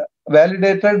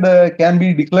can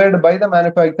be declared by the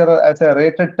manufacturer as a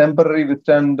rated temporary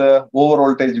withstand over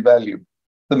voltage value.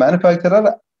 The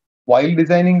manufacturer, while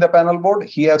designing the panel board,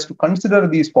 he has to consider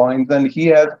these points and he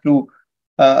has to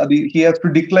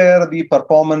declare the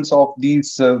performance of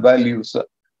these values.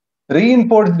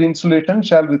 Reinforced insulation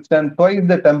shall withstand twice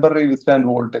the temporary withstand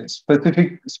voltage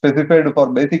specified for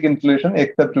basic insulation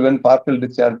except when partial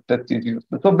discharge test is used.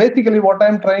 So basically what I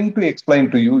am trying to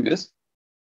explain to you is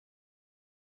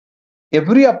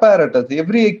every apparatus,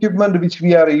 every equipment which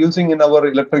we are using in our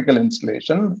electrical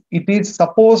installation, it is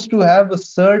supposed to have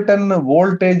certain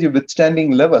voltage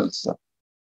withstanding levels.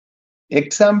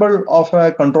 Example of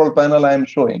a control panel I am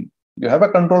showing. You have a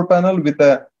control panel with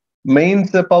a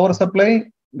mains power supply,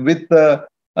 with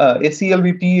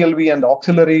SELV, PELV and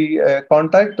auxiliary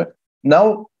contact.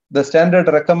 Now the standard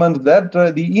recommends that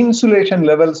the insulation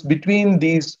levels between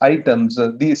these items,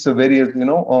 these various,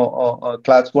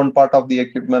 class 1 part of the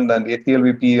equipment and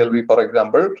SELV, PELV, for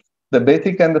example, the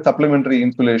basic and the supplementary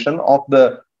insulation of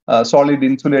the solid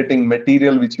insulating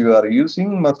material which you are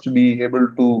using must be able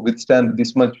to withstand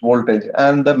this much voltage,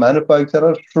 and the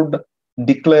manufacturer should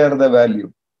declare the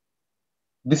value.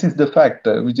 This is the fact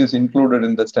which is included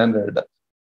in the standard.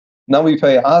 Now, if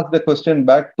I ask the question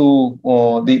back to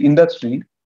the industry,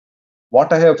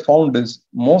 what I have found is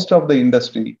most of the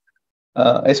industry,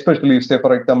 especially say,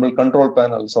 for example, control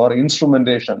panels or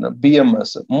instrumentation,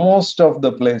 BMS, most of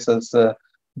the places,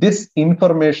 this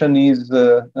information is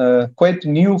quite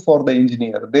new for the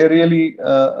engineer. They really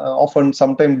often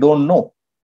sometimes don't know.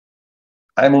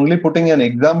 I'm only putting an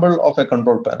example of a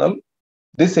control panel.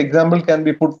 This example can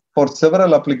be put for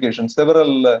several applications,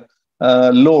 several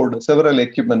several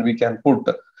equipment we can put.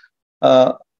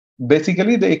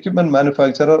 Basically, the equipment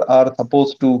manufacturer are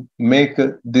supposed to make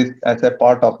this as a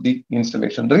part of the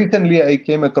installation. Recently, I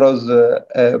came across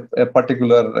a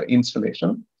particular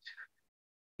installation.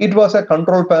 It was a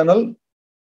control panel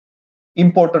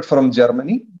imported from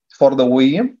Germany for the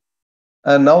OEM.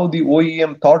 And now the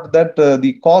OEM thought that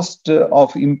the cost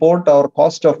of import or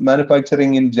cost of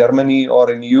manufacturing in Germany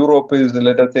or in Europe is,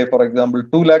 let us say, for example,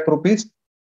 2 lakh rupees.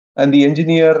 And the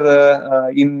engineer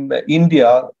in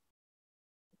India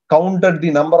counted the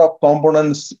number of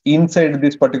components inside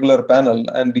this particular panel,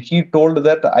 and he told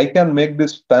that I can make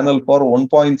this panel for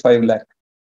 1.5 lakh.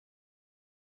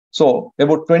 So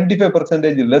about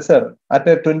 25% lesser, at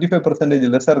a 25%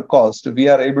 lesser cost, we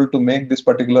are able to make this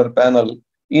particular panel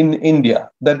in India.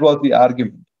 That was the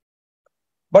argument.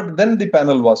 But then the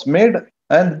panel was made,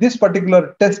 and this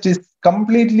particular test is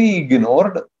completely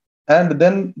ignored. And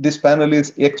then this panel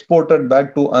is exported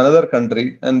back to another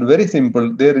country. And very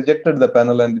simple, they rejected the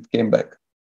panel and it came back.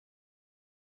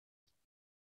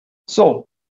 So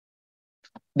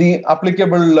the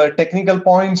applicable technical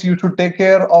points you should take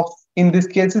care of in this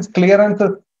case is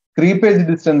clearances, creepage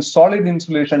distance, solid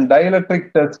insulation,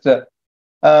 dielectric test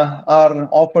are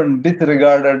often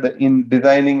disregarded in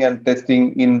designing and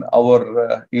testing in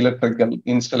our electrical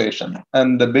installation.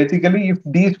 And basically, if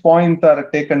these points are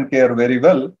taken care very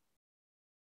well,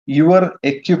 your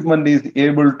equipment is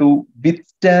able to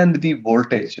withstand the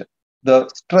voltage, the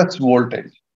stress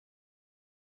voltage.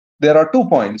 There are 2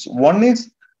 points. One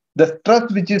is the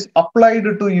stress which is applied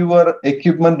to your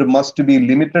equipment must be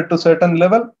limited to certain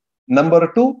level.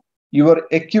 Number 2, your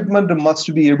equipment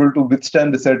must be able to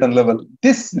withstand a certain level.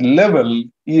 This level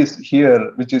is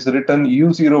here, which is written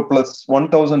U0 plus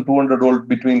 1200 volt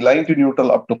between line to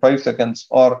neutral up to 5 seconds,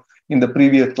 or in the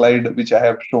previous slide, which I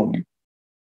have shown you.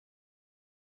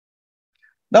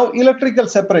 Now, electrical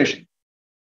separation.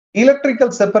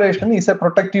 Electrical separation is a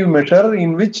protective measure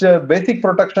in which basic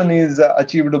protection is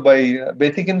achieved by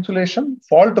basic insulation.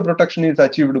 Fault protection is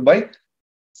achieved by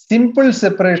simple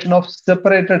separation of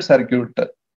separated circuit.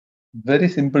 Very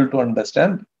simple to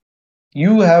understand.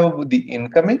 You have the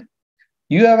incoming.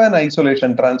 You have an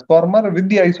isolation transformer. With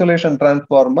the isolation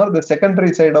transformer, the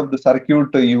secondary side of the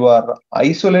circuit you are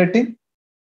isolating.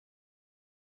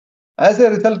 As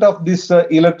a result of this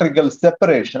electrical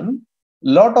separation,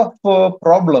 lot of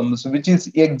problems which is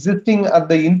existing at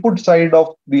the input side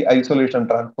of the isolation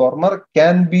transformer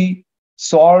can be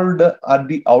solved at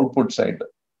the output side.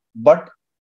 But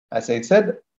as I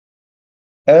said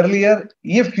earlier,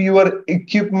 if your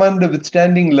equipment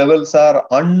withstanding levels are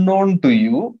unknown to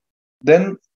you,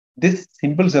 then this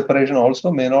simple separation also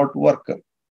may not work.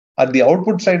 At the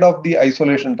output side of the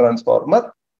isolation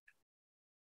transformer,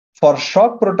 for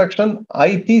shock protection,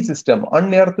 IT system,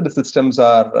 unearthed systems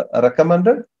are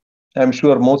recommended. I'm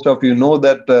sure most of you know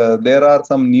that there are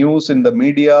some news in the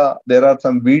media, there are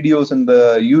some videos in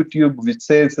the YouTube which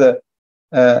says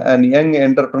an young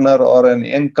entrepreneur or an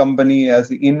young company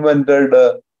has invented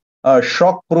a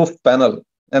shock-proof panel.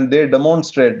 And they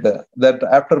demonstrate that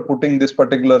after putting this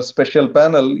particular special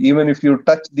panel, even if you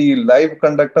touch the live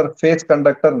conductor, phase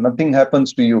conductor, nothing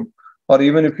happens to you. Or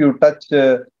even if you touch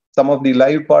some of the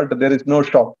live part, there is no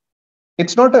shock.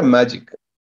 It's not a magic.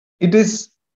 It is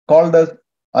called as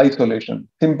isolation,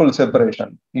 simple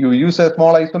separation. You use a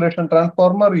small isolation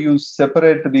transformer, you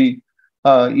separate the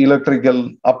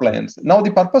electrical appliance. Now,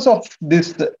 the purpose of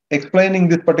this, explaining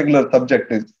this particular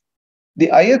subject is, the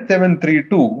IS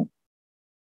 732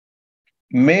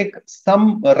 make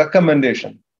some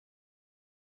recommendation.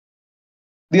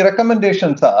 The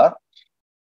recommendations are,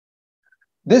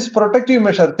 this protective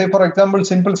measure, say for example,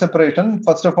 simple separation.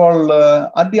 First of all,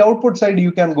 at the output side,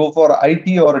 you can go for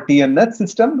IT or TNS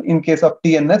system. In case of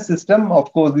TNS system,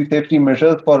 of course, the safety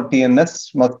measures for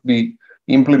TNS must be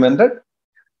implemented.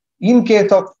 In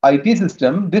case of IT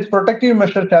system, this protective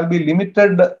measure shall be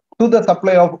limited to the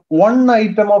supply of one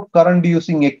item of current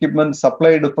using equipment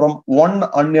supplied from one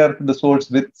unearthed source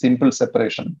with simple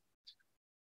separation.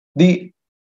 The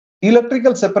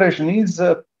electrical separation is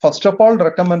first of all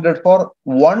recommended for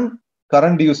one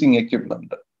current using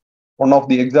equipment. One of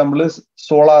the example is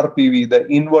solar PV, the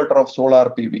inverter of solar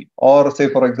PV, or say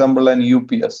for example an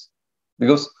UPS,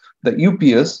 because the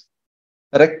UPS,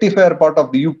 rectifier part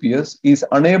of the UPS is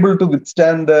unable to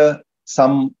withstand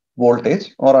some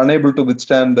voltage or unable to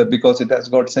withstand because it has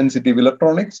got sensitive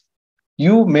electronics.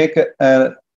 You make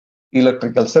an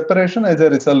electrical separation. As a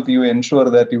result, you ensure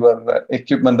that your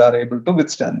equipment are able to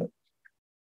withstand.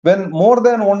 When more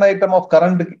than one item of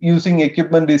current using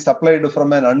equipment is supplied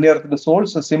from an unearthed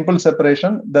source, a simple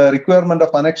separation, the requirement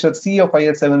of Annexure C of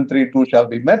IS 732 shall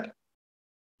be met.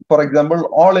 For example,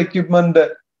 all equipment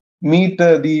meet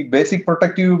the basic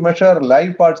protective measure,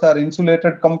 live parts are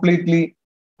insulated completely,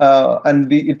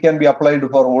 and it can be applied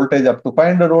for voltage up to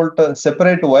 500 volt.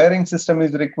 Separate wiring system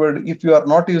is required. If you are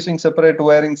not using separate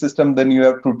wiring system, then you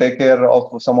have to take care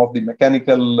of some of the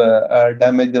mechanical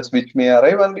damages which may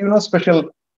arrive, and special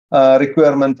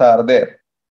requirements are there.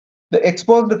 The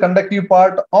exposed conductive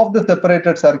part of the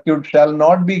separated circuit shall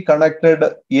not be connected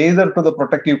either to the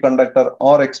protective conductor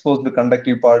or exposed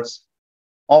conductive parts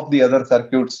of the other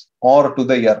circuits or to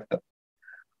the earth.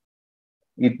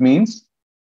 It means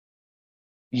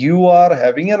you are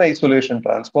having an isolation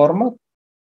transformer,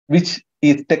 which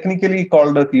is technically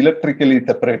called as electrically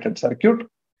separated circuit.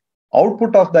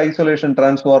 Output of the isolation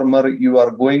transformer, you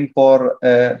are going for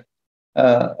a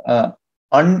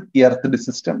unearthed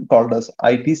system called as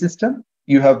IT system.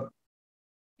 You have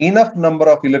enough number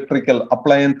of electrical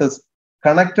appliances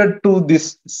connected to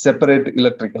this separate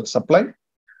electrical supply.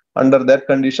 Under that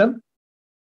condition,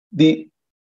 the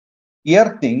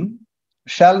earthing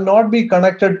shall not be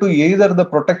connected to either the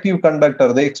protective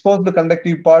conductor, the exposed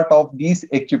conductive part of these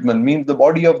equipment, means the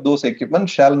body of those equipment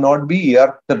shall not be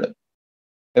earthed.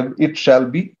 It shall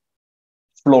be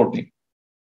floating.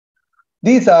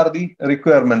 These are the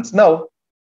requirements. Now,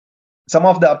 some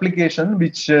of the application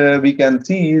which we can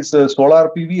see is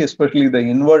solar PV, especially the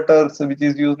inverters which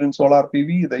is used in solar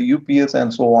PV, the UPS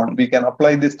and so on. We can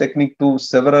apply this technique to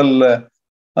several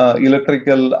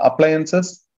electrical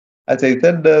appliances. As I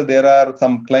said, there are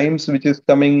some claims which is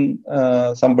coming.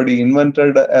 Somebody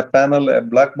invented a panel, a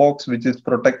black box, which is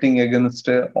protecting against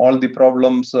all the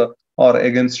problems or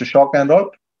against shock and all.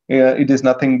 It is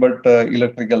nothing but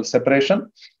electrical separation.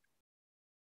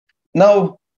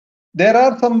 Now, there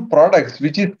are some products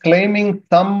which is claiming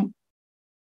some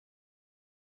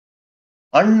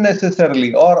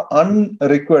unnecessarily or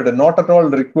unrequired, not at all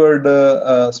required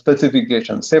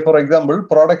specifications. Say, for example,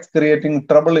 products creating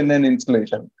trouble in an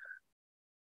installation.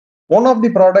 One of the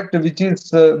product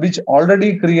which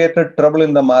already created trouble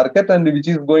in the market and which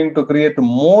is going to create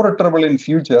more trouble in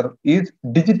future is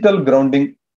digital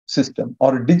grounding system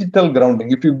or digital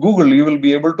grounding. If you Google, you will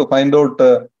be able to find out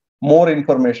more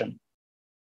information.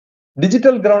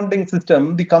 Digital grounding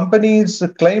system, the companies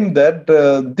claim that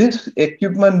this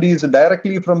equipment is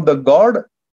directly from the God.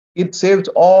 It saves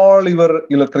all your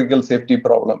electrical safety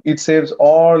problem. It saves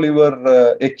all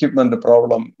your equipment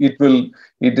problem. It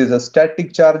is a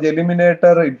static charge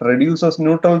eliminator. It reduces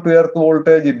neutral to earth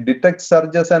voltage. It detects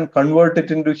surges and convert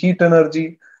it into heat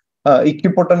energy.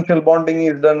 Equipotential bonding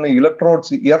is done.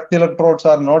 Electrodes, earth electrodes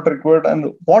are not required.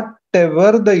 And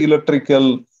whatever the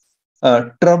electrical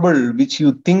trouble which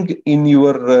you think in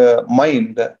your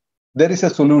mind, there is a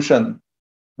solution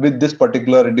with this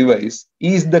particular device,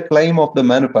 is the claim of the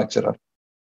manufacturer.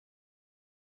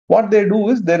 What they do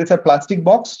is there is a plastic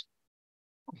box.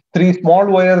 3 small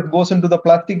wires goes into the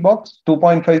plastic box,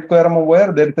 2.5 square mm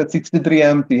wire. There is a 63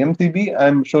 amp MCB.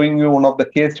 I'm showing you one of the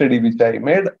case study which I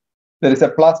made. There is a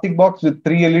plastic box with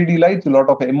 3 LED lights. A lot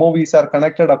of MOVs are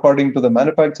connected according to the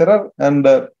manufacturer. And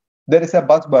there is a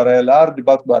bus bar, a large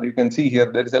bus bar. You can see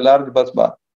here, there is a large bus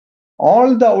bar.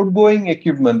 All the outgoing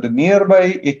equipment,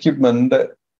 nearby equipment,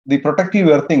 the protective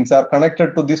earthings are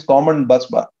connected to this common bus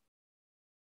bar.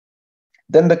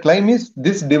 Then the claim is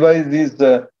this device is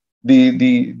the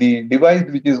device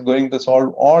which is going to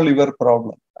solve all your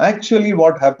problems. Actually,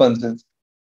 what happens is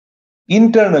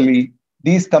internally,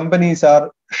 these companies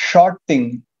are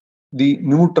shorting the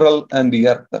neutral and the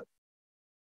earth.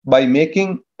 By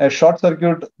making a short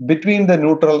circuit between the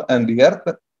neutral and the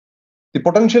earth, the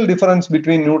potential difference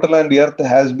between neutral and the earth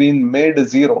has been made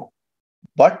zero.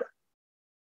 But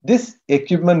this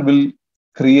equipment will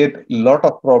create a lot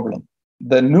of problems.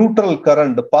 The neutral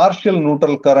current, the partial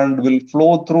neutral current will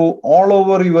flow through all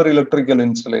over your electrical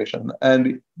installation.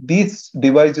 And this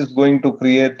device is going to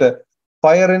create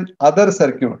fire in other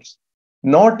circuits,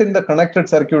 not in the connected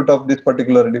circuit of this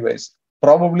particular device.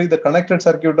 Probably the connected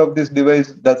circuit of this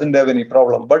device doesn't have any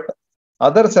problem, but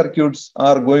other circuits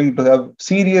are going to have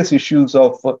serious issues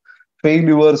of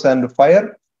failures and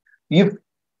fire. If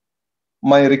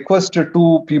my request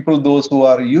to people, those who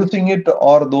are using it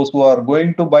or those who are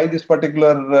going to buy this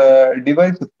particular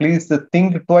device, please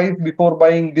think twice before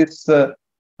buying this.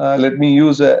 Let me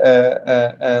use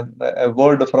a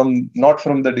word from not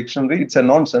from the dictionary. It's a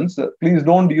nonsense. Please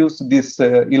don't use this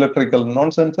electrical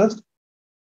nonsenses.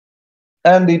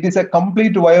 And it is a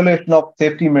complete violation of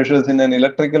safety measures in an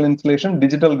electrical installation.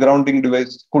 Digital grounding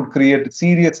device could create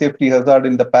serious safety hazard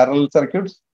in the parallel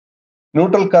circuits.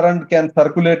 Neutral current can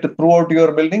circulate throughout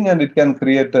your building and it can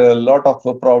create a lot of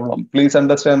problem. Please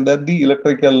understand that the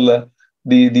electrical,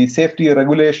 the safety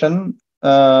regulation,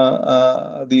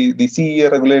 the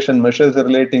CEA regulation measures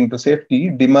relating to safety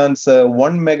demands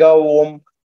 1 mega ohm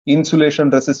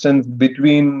insulation resistance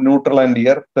between neutral and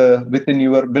earth within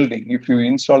your building. If you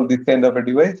install this kind of a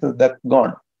device, that's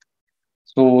gone.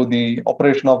 So the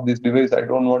operation of this device, I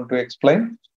don't want to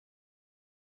explain.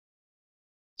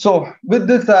 So with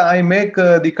this, I make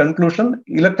the conclusion.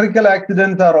 Electrical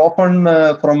accidents are often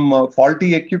from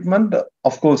faulty equipment.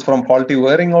 Of course, from faulty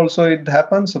wiring also it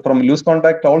happens. From loose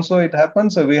contact also it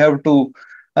happens. So we have to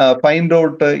find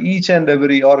out each and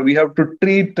every, or we have to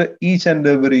treat each and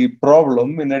every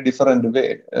problem in a different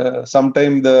way.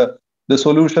 Sometimes the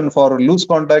solution for loose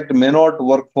contact may not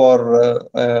work for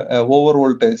over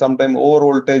voltage. Sometimes over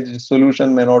voltage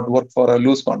solution may not work for a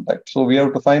loose contact. So we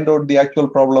have to find out the actual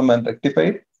problem and rectify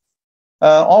it.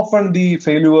 Often the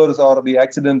failures or the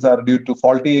accidents are due to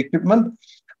faulty equipment.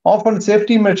 Often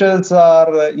safety measures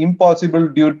are impossible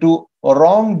due to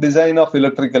wrong design of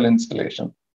electrical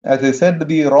installation. As I said,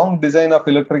 the wrong design of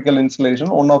electrical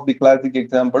installation, one of the classic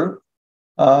example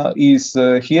is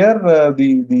here,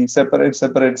 the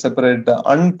separate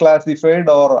unclassified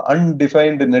or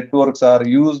undefined networks are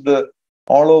used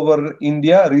all over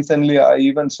India. Recently, I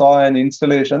even saw an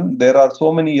installation. There are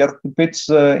so many earth pits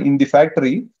in the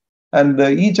factory, and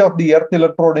each of the earth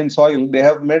electrode in soil, they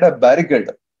have made a barricade.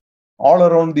 All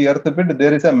around the earth pit,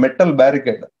 there is a metal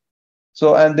barricade.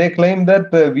 So, and they claim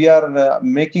that we are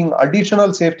making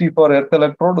additional safety for earth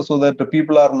electrode so that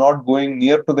people are not going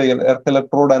near to the earth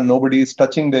electrode and nobody is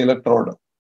touching the electrode.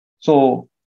 So,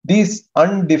 these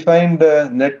undefined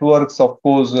networks, of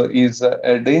course, is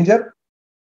a danger.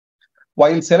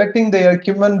 While selecting the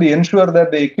equipment, we ensure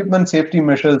that the equipment safety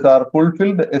measures are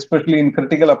fulfilled, especially in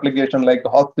critical applications like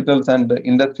hospitals and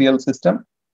industrial system.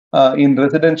 In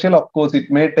residential, of course, it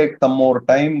may take some more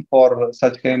time for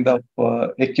such kind of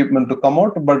equipment to come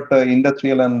out, but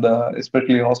industrial and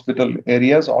especially hospital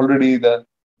areas, already the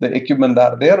equipment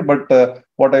are there. But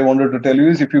what I wanted to tell you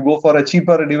is if you go for a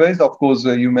cheaper device, of course,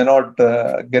 you may not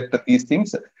get these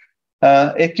things.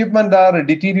 Equipment are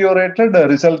deteriorated,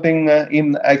 resulting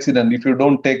in accident if you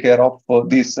don't take care of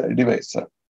this device.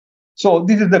 So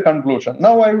this is the conclusion.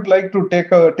 Now I would like to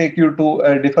take you to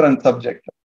a different subject.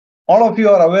 All of you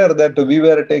are aware that we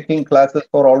were taking classes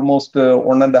for almost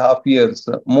 1.5 years.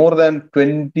 More than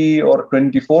 20 or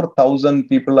 24,000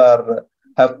 people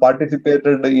have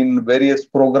participated in various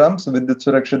programs with the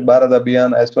Surakshit Bharat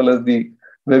Abhiyan, as well as the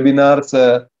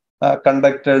webinars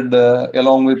conducted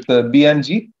along with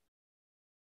BNG.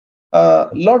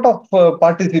 Lot of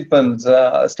participants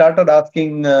started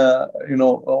asking,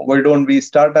 why don't we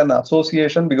start an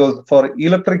association? Because for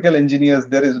electrical engineers,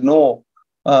 there is no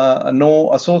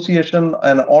association,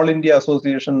 an all India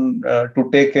association to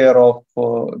take care of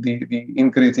the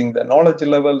increasing the knowledge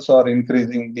levels or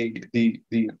increasing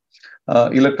the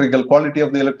electrical quality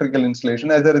of the electrical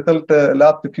installation. As a result,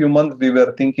 last few months we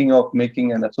were thinking of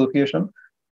making an association.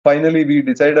 Finally, we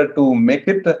decided to make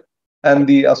it, and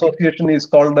the association is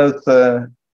called as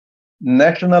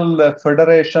National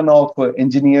Federation of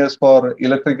Engineers for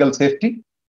Electrical Safety.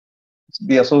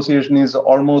 The association is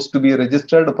almost to be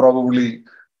registered. Probably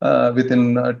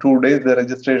within 2 days, the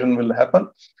registration will happen.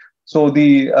 So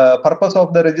the purpose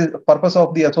of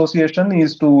the association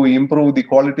is to improve the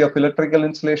quality of electrical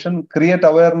installation, create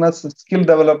awareness, skill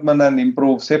development, and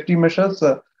improve safety measures.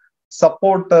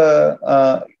 Support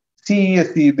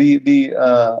CESC, the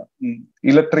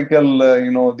electrical,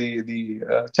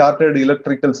 the chartered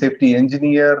electrical safety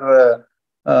engineer.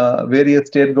 Various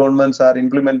state governments are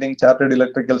implementing chartered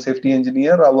electrical safety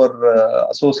engineer. Our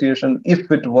association,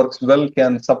 if it works well,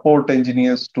 can support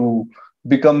engineers to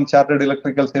become chartered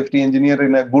electrical safety engineer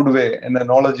in a good way, in a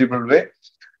knowledgeable way.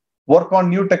 Work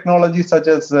on new technologies such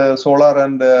as solar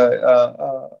and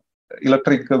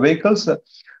electric vehicles.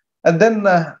 And then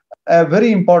a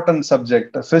very important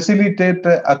subject, facilitate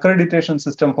accreditation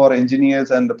system for engineers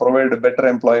and provide better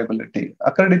employability.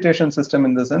 Accreditation system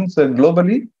in the sense,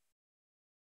 globally,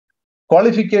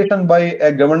 qualification by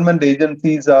government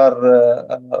agencies are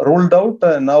rolled out.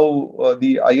 Now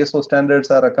the ISO standards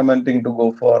are recommending to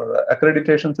go for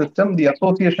accreditation system. The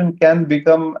association can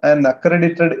become an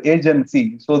accredited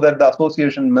agency so that the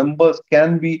association members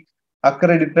can be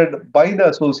accredited by the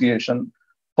association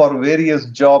for various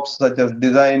jobs such as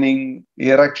designing,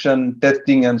 erection,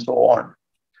 testing, and so on.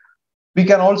 We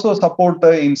can also support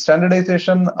in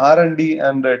standardization, R&D,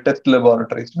 and test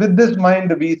laboratories. With this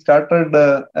mind, we started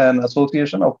an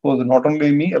association. Of course, not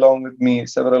only me, along with me,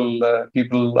 several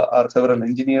several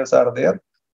engineers are there.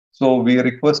 So we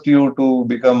request you to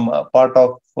become a part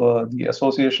of the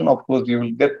association. Of course, you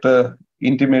will get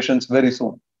intimations very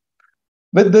soon.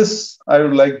 With this, I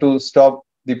would like to stop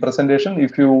the presentation.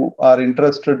 If you are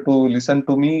interested to listen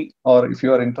to me, or if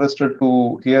you are interested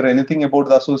to hear anything about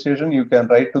the association, you can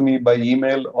write to me by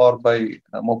email or by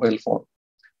mobile phone.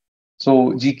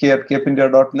 So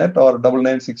gk@capeindia.net or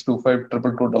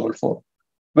 996252244.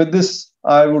 With this,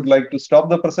 I would like to stop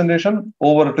the presentation.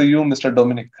 Over to you, Mr.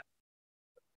 Dominic.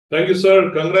 Thank you, sir.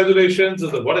 Congratulations.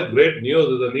 What a great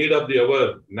news. The need of the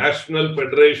hour. National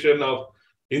Federation of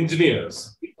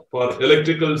Engineers for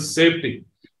Electrical Safety.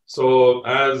 So,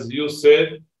 as you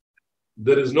said,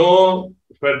 there is no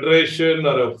federation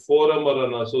or a forum or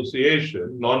an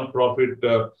association, non-profit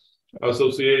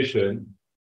association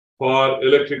for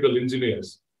electrical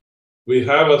engineers. We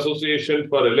have association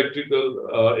for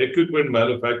electrical equipment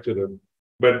manufacturers,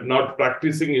 but not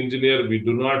practicing engineer. We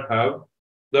do not have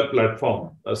the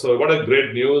platform. So what a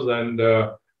great news. And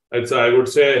it's, I would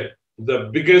say, the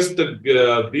biggest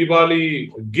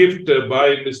Diwali gift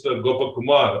by Mr.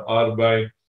 Gopakumar or by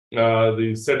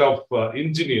the set of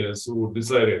engineers who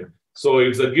decided. So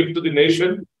it's a gift to the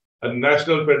nation, a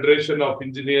National Federation of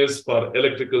Engineers for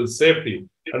Electrical Safety.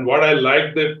 And what I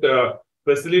like that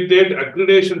facilitate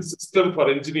accreditation system for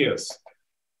engineers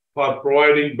for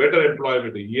providing better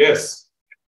employability. Yes,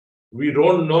 we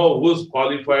don't know who's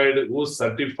qualified, who's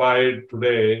certified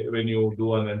today when you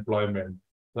do an employment.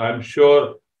 I'm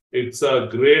sure it's a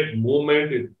great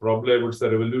movement. It probably it's a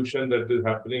revolution that is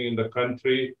happening in the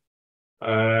country.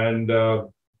 And,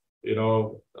 you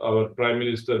know, our Prime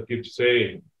Minister keeps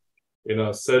saying, you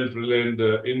know, self-reliant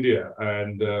India.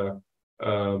 And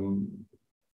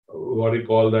what do you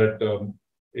call that?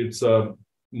 It's a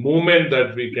movement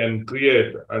that we can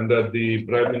create under the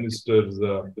Prime Minister's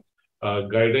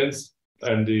guidance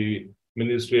and the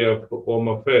Ministry of Home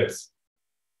Affairs.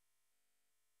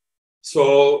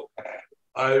 So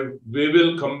we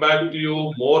will come back to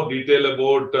you more detail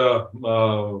about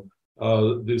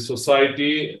the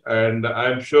society, and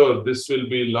I'm sure this will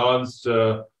be launched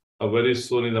very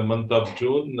soon in the month of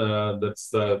June. That's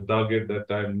the target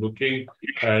that I'm looking.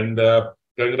 And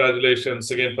congratulations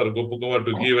again for Gopakumar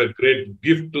to give a great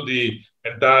gift to the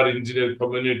entire engineer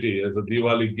community as a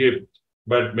Diwali gift.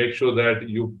 But make sure that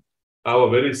you have a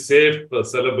very safe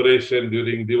celebration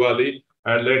during Diwali.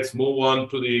 And let's move on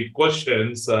to the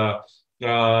questions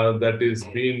that is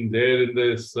being there in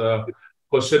this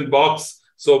question box.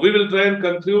 So we will try and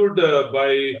conclude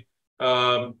by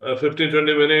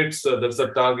 15-20 minutes. That's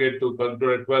the target to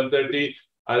conclude at 12:30.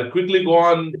 I'll quickly go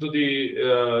on to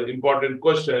the important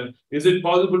question. Is it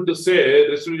possible to say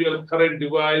residual current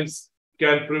device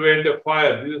can prevent a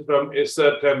fire? This is from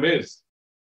Esther Tamis.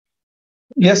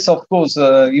 Yes, of course.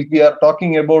 If we are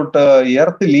talking about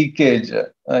earth leakage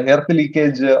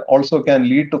also can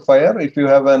lead to fire. If you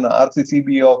have an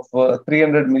RCCB of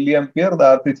 300 milliampere,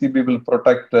 the RCCB will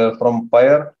protect from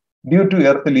fire due to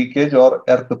earth leakage or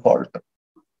earth fault.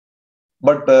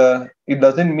 But it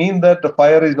doesn't mean that the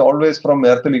fire is always from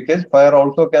earth leakage. Fire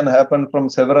also can happen from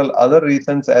several other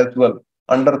reasons as well.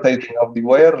 Undersizing of the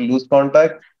wire, loose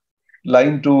contact,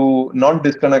 line to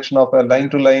non-disconnection of a line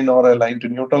to line or a line to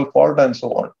neutral fault, and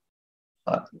so on.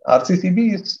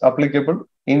 RCCB is applicable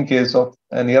in case of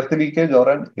an earth leakage or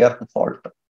an earth fault.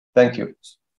 Thank you.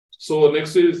 So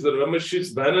next is the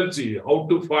Rameshis Banerjee. How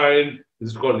to find,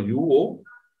 is it called UO?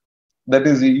 That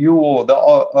is UO,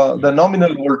 the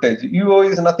nominal voltage. UO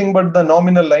is nothing but the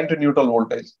nominal line to neutral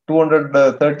voltage,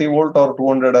 230 volt or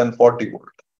 240 volt.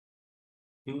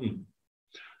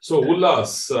 So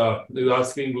Ullas is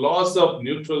asking loss of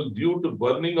neutral due to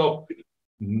burning of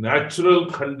natural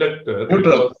conductor.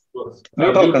 Neutral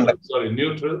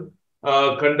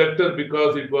conductor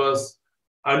because it was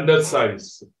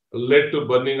undersized, led to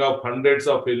burning of hundreds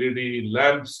of LED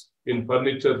lamps in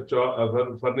furniture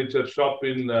shop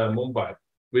in Mumbai,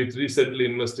 which recently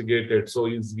investigated. So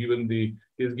he's giving the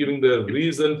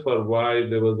reason for why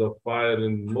there was a fire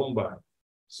in Mumbai.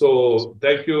 So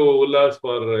thank you, Ullas,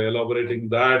 for elaborating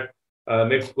that.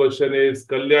 Next question is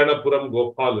Kalyanapuram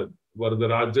Gopalan,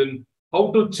 Varadarajan.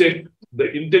 How to check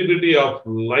the integrity of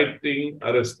lightning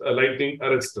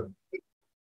arrestor?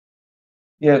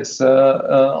 Yes.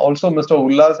 Also, Mr.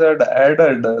 Ullas had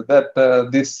added that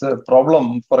this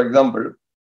problem, for example,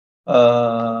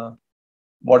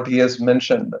 what he has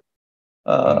mentioned,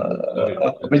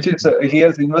 which is he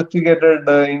has investigated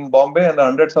in Bombay, and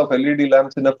hundreds of LED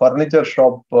lamps in a furniture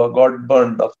shop got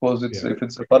burned. Of course, if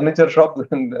it's a furniture shop,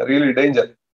 then really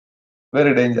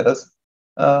very dangerous.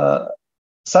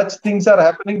 Such things are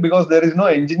happening because there is no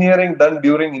engineering done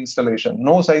during installation,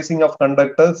 no sizing of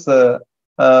conductors,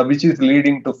 which is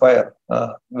leading to fire.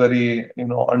 Very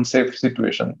unsafe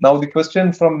situation. Now the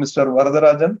question from Mr.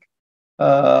 Varadarajan.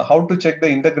 How to check the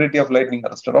integrity of lightning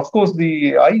arrestor? Of course,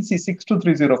 the IEC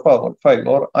 62305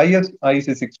 or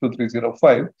IEC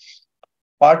 62305,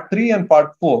 Part 3 and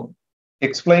Part 4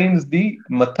 explains the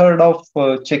method of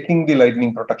checking the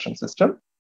lightning protection system.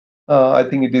 I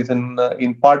think it is in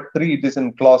Part 3, it is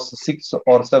in clause 6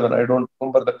 or 7. I don't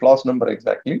remember the clause number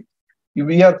exactly.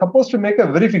 We are supposed to make a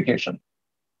verification.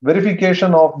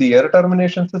 verification of the air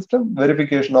termination system,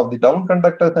 verification of the down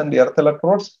conductors and the earth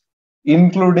electrodes,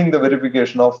 including the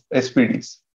verification of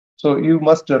SPDs. So you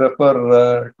must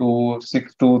refer to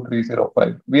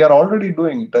 62305. We are already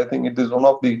doing it. I think it is one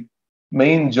of the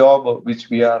main job which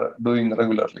we are doing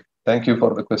regularly. Thank you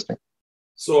for the question.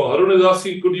 So Arun is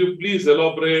asking, could you please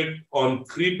elaborate on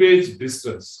creepage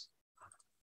distance?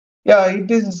 Yeah, it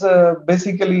is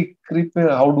basically creepage.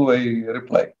 How do I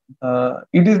reply?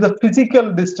 It is the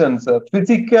physical distance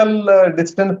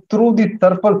distance through the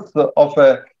surface of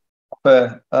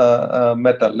a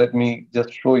metal. Let me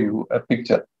just show you a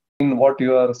picture. What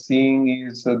you are seeing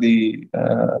is the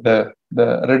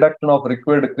reduction of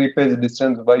required creepage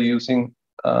distance by using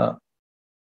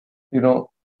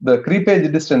the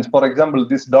creepage distance. For example,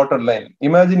 this dotted line.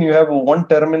 Imagine you have one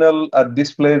terminal at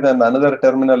this place and another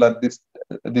terminal at this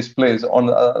place on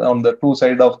the two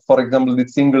sides of, for example, the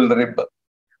single rib.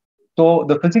 So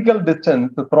the physical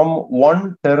distance from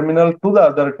one terminal to the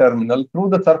other terminal through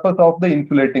the surface of the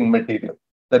insulating material,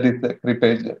 that is the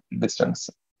creepage distance.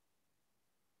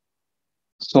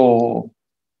 So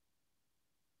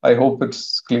I hope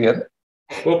it's clear.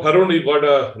 Hope Arun, you got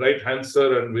a right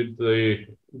answer and with the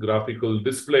graphical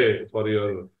display for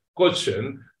your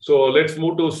question. So let's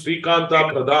move to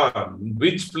Srikanta Pradhan.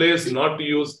 Which place not to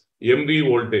use MV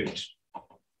voltage?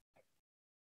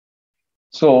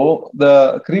 So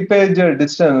the creepage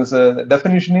distance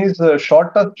definition is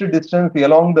shortest distance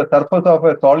along the surface of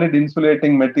a solid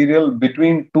insulating material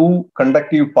between two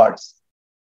conductive parts.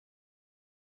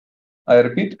 I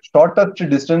repeat, shortest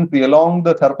distance along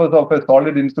the surface of a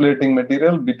solid insulating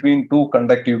material between two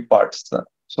conductive parts.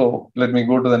 So let me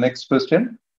go to the next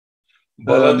question.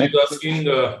 Balaji is asking,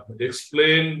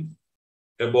 explain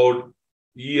about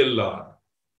ELR.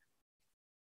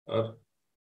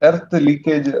 Earth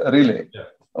leakage relay. Yeah.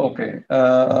 Okay.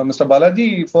 Mr.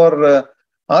 Balaji, for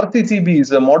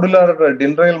RCCBs, modular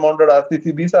DIN rail mounted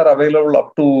RCCBs are available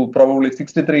up to probably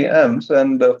 63 amps,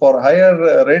 and for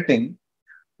higher rating,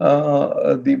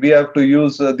 we have to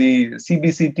use the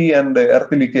CBCT and the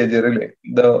earth leakage relay.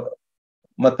 The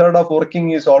method of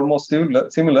working is almost similar.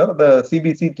 The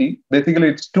CBCT, basically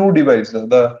it's two devices.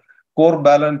 The core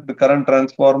balanced current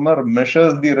transformer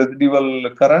measures the residual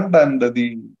current, and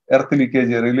the earth leakage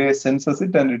relay senses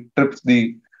it, and it trips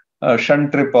the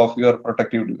shunt trip of your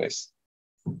protective device.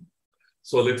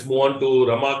 So let's move on to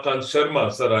Ramakant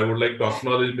Sharma. Sir, I would like to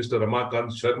acknowledge Mr.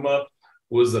 Ramakant Sharma,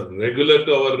 who is a regular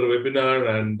to our webinar,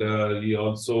 and he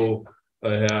also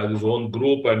has his own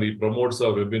group and he promotes a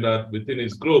webinar within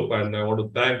his group. And I want to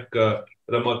thank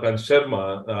Ramakant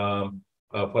Sharma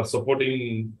for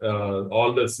supporting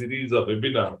all the series of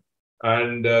webinar.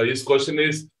 And his question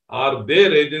is, are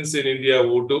there agents in India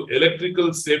who do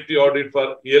electrical safety audit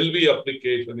for LV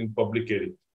application in public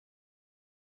area?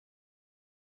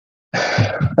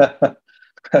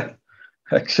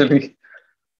 Actually,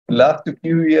 last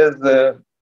few years,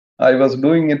 I was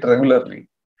doing it regularly.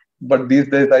 But these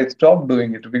days I stopped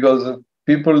doing it because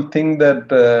people think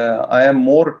that I am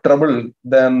more trouble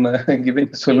than giving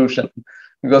a solution.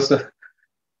 Because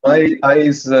my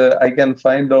eyes, I can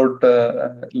find out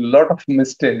a lot of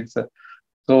mistakes.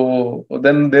 So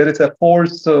then there is a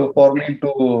force for me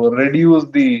to reduce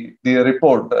the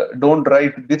report. Don't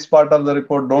write this part of the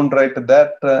report, don't write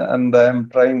that. And I'm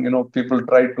trying, people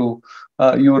try to,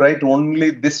 you write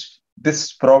only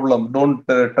this problem, don't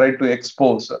try to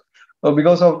expose. So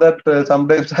because of that,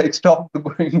 sometimes I stopped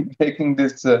making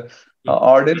this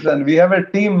audits, and we have a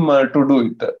team to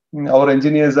do it. Our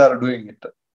engineers are doing it.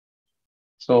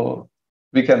 So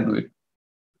we can do it.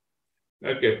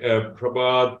 Okay,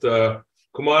 Prabhat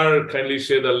Kumar, kindly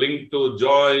share the link to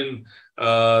join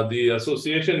the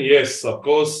association. Yes, of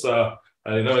course,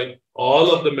 I know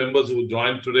all of the members who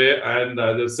joined today, and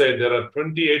as I said, there are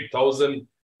 28,000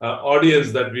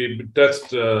 audience that we touched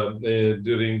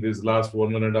during this last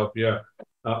 1.5 years.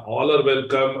 All are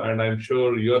welcome, and I'm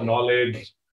sure your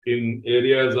knowledge in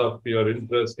areas of your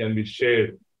interest can be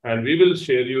shared. And we will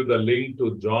share you the link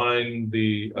to join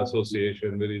the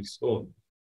association very soon.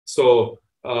 So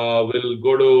we'll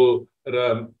go to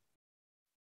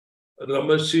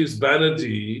Ramesh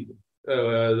Banerjee.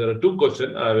 There are two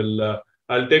questions.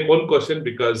 I'll take one question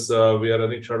because we are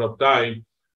running short of time.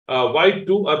 Why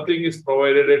two earthing is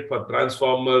provided for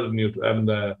transformer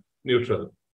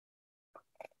neutral?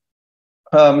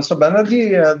 Mr.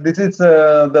 Banerjee, this is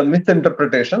the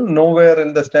misinterpretation. Nowhere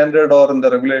in the standard or in the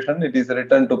regulation it is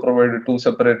written to provide two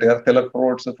separate earth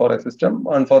electrodes for a system.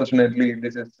 Unfortunately,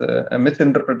 this is a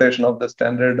misinterpretation of the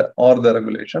standard or the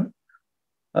regulation.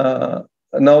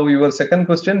 now your second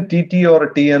question, TT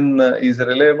or TN is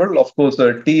reliable. Of course,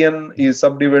 TN is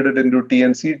subdivided into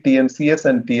TNC, TNCS,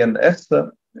 and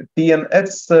TNS.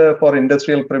 TNS for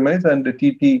industrial premise, and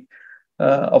TT.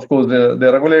 Of course, the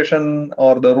regulation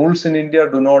or the rules in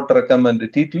India do not recommend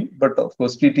TT, but of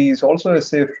course, TT is also a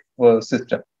safe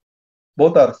system.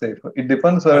 Both are safe. It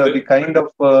depends the kind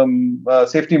of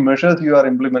safety measures you are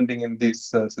implementing in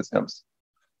these systems.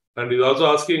 And he's also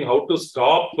asking how to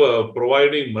stop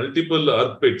providing multiple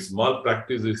earth pits.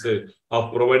 Malpractice is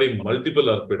of providing multiple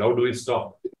earth pits. How do we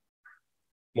stop?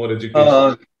 More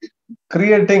education.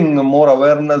 Creating more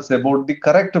awareness about the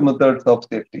correct methods of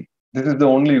safety. This is the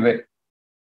only way,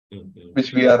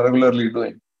 which we are regularly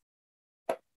doing.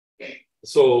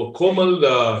 So Komal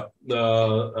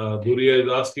Duria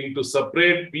is asking to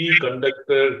separate P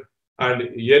conductor and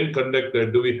N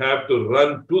conductor. Do we have to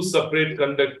run two separate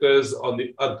conductors on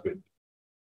the earth pit?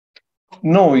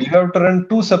 No, you have to run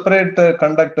two separate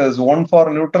conductors, one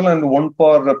for neutral and one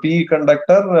for PE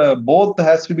conductor. Both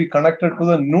has to be connected to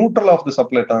the neutral of the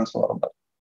supply transformer,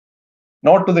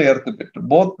 not to the earth pit.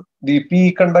 Both the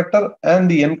PE conductor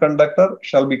and the N conductor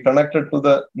shall be connected to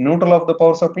the neutral of the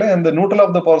power supply, and the neutral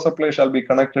of the power supply shall be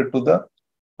connected to the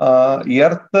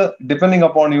earth, depending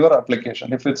upon your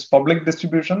application. If it's public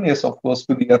distribution, yes, of course,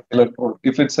 to the earth electrode.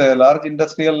 If it's a large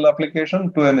industrial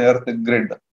application, to an earth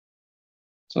grid.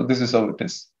 So this is how it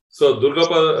is. So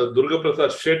Durga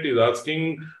Prasad Shet is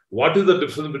asking, what is the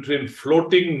difference between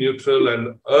floating neutral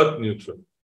and earth neutral?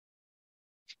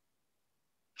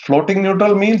 Floating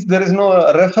neutral means there is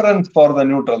no reference for the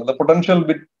neutral. The potential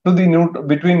between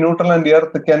neutral and the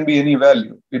earth can be any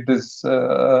value. It is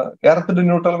earth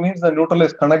neutral means the neutral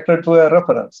is connected to a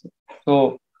reference.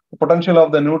 So the potential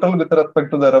of the neutral with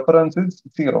respect to the reference is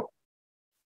 0.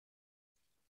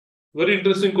 Very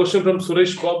interesting question from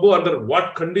Suresh Babu. Under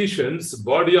what conditions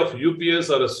body of UPS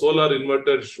or a solar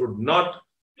inverter should not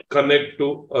connect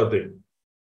to earthing?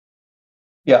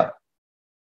 Yeah.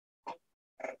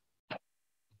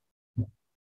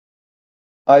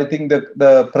 I think that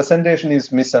the presentation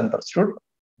is misunderstood.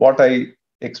 What I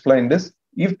explained is,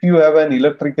 if you have an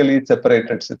electrically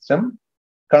separated system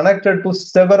connected to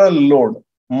several loads,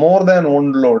 more than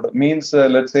one load, means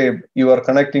let's say you are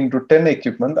connecting to 10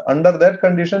 equipment. Under that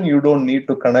condition, you don't need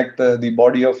to connect the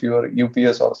body of your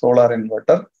UPS or solar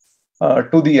inverter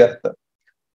to the earth.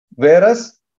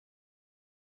 Whereas,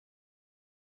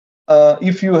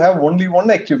 if you have only one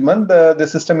equipment, the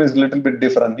system is a little bit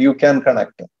different. You can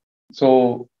connect.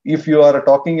 So if you are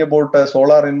talking about a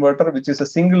solar inverter, which is a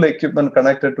single equipment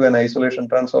connected to an isolation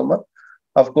transformer,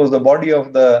 of course, the body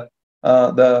of the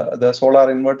solar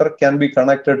inverter can be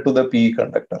connected to the PE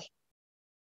conductor.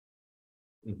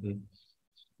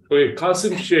 Okay,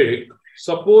 Qasim Sheikh,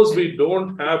 suppose we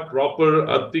don't have proper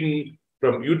earthing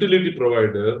from utility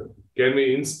provider, can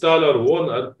we install our own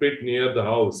earth pit near the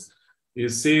house?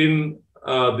 You've seen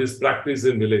this practice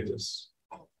in villages.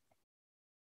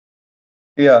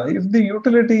 Yeah, if the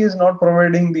utility is not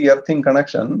providing the earthing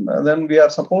connection, then we are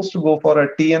supposed to go for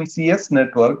a TNCS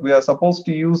network. We are supposed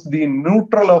to use the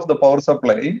neutral of the power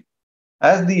supply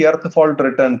as the earth fault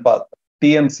return path,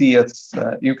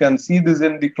 TNCS. You can see this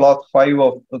in the clause 4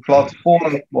 of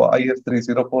IS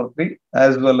 3043,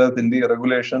 as well as in the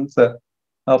regulations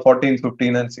 14,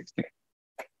 15, and 16.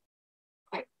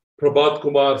 Prabhat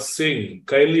Kumar Singh,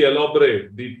 kindly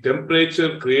elaborate the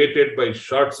temperature created by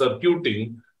short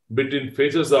circuiting between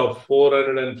phases of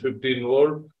 415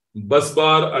 volt bus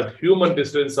bar at human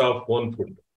distance of 1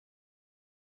 foot.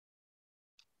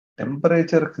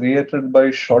 Temperature created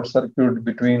by short circuit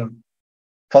between.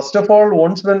 First of all,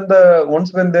 once when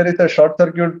there is a short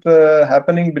circuit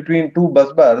happening between two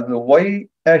bus bars, why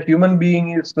a human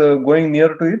being is going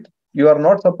near to it? You are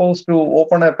not supposed to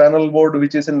open a panel board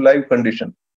which is in live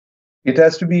condition. It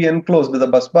has to be enclosed. The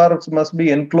bus bars must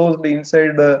be enclosed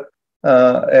inside a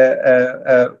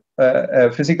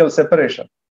physical separation.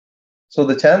 So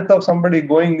the chance of somebody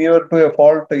going near to a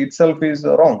fault itself is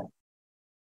wrong.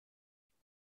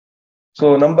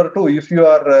 So number two, if you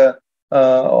are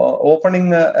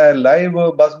opening a live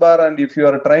bus bar and if you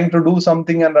are trying to do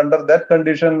something and under that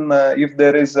condition, if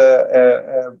there is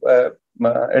a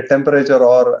temperature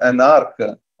or an arc,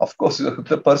 of course,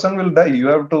 the person will die. You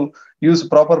have to use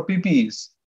proper PPEs.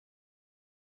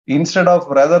 Instead of,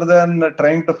 rather than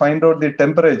trying to find out the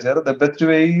temperature, the best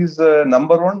way is,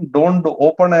 number one, don't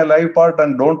open a live part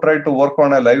and don't try to work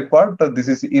on a live part. This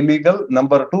is illegal.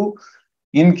 Number two,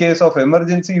 in case of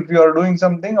emergency, if you are doing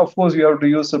something, of course, you have to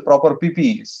use proper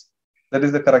PPEs. That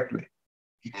is the correct way.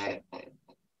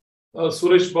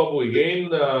 Suresh Babu, again,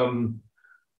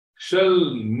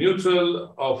 shall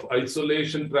neutral of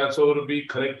isolation transformer be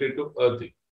connected to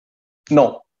earthing?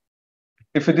 No.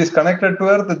 If it is connected to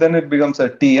earth, then it becomes a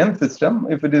TN system.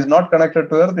 If it is not connected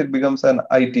to earth, it becomes an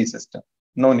IT system.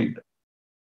 No need.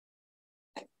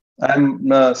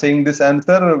 I'm saying this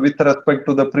answer with respect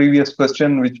to the previous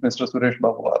question which Mr. Suresh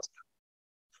Babu asked.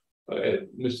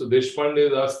 Mr.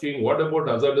 Deshpande is asking, what about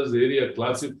hazardous area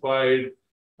classified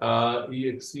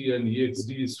EXE and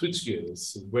EXD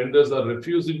switchgears? Vendors are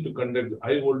refusing to conduct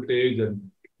high voltage and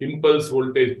impulse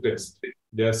voltage tests.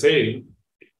 They are saying,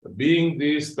 being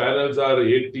these panels are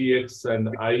ATX and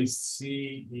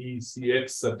ICECX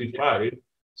certified,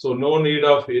 so no need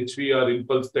of HVR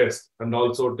impulse test and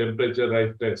also temperature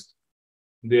rise test.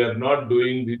 They are not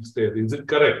doing these tests. Is it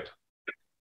correct?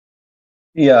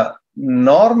 Yeah,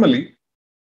 normally,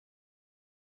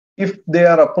 if they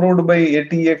are approved by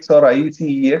ATX or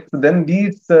ICEX, then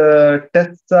these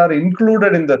tests are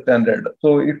included in the standard.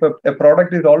 So if a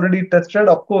product is already tested,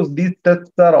 of course, these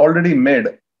tests are already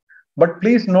made. But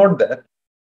please note that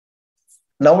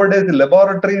nowadays the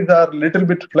laboratories are a little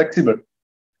bit flexible.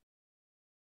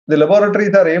 The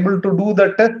laboratories are able to do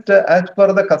the test as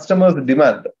per the customer's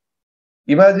demand.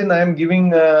 Imagine I am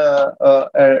giving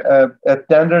a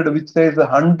standard which says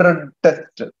 100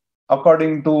 tests.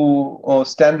 According to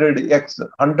standard X,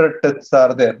 100 tests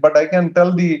are there. But I can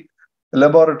tell the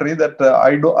laboratory that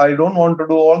I don't want to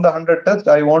do all the 100 tests.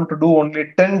 I want to do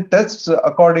only 10 tests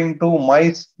according to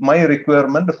my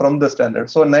requirement from the standard.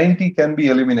 So 90 can be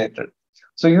eliminated.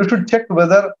 So you should check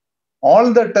whether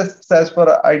all the tests as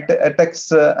per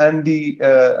ATEX and the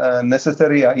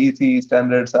necessary IEC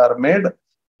standards are made.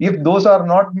 If those are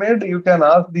not made, you can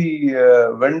ask the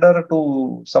vendor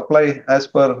to supply as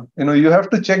per, you have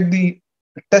to check the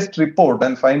test report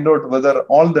and find out whether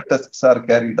all the tests are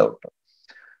carried out.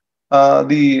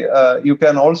 You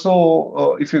can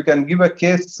also, if you can give a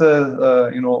case,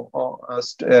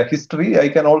 history, I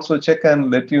can also check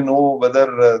and let you know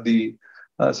whether the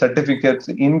certificates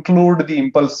include the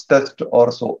impulse test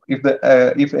or so.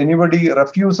 If anybody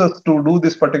refuses to do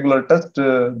this particular test,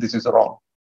 this is wrong.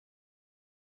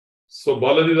 So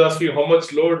Balaji is asking how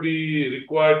much load we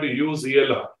require to use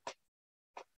ELR.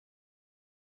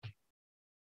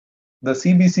 The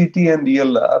CBCT and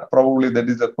ELR, probably that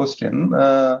is a question.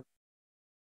 There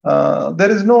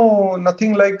is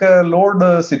nothing like a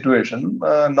load situation.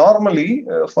 Normally,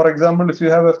 for example, if you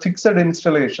have a fixed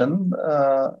installation,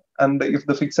 and if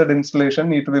the fixed installation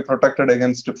need to be protected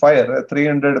against fire, a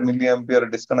 300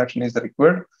 milliampere disconnection is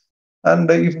required.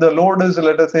 And if the load is,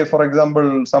 let us say, for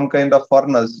example, some kind of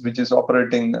furnace which is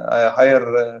operating a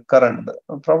higher current,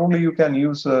 probably you can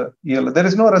use ELR. There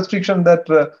is no restriction that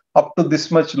up to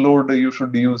this much load you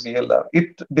should use ELR.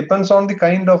 It depends on the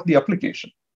kind of the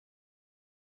application.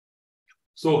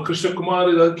 So Krishna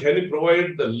Kumar, can you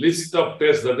provide the list of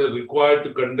tests that are required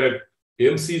to conduct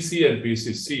MCC and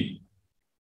PCC?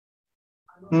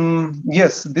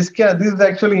 Yes, this is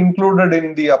actually included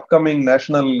in the upcoming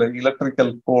National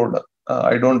Electrical Code.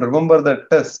 I don't remember the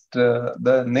test,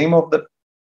 the name of the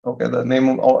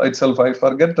name itself I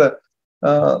forget.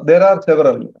 There are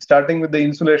several, starting with the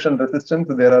insulation resistance,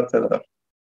 there are several.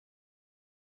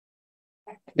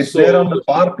 It's there on the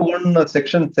part 1,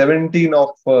 section 17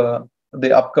 of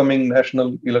the upcoming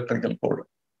National Electrical Code.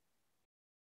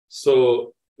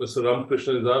 So Mr.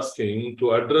 Ramakrishna is asking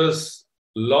to address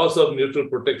loss of neutral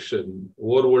protection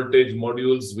over voltage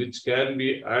modules which can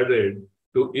be added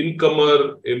to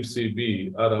incomer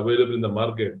MCB are available in the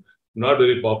market. Not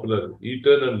very popular.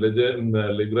 Eaton and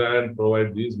Legrand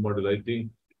provide these modules. I think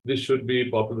this should be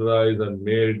popularized and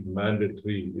made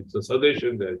mandatory. It's a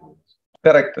suggestion there.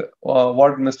 Correct.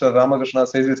 What Mr. Ramakrishna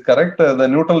says is correct. The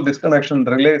neutral disconnection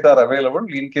relays are available.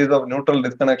 In case of neutral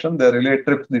disconnection, the relay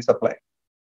trips the supply.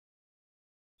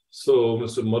 So,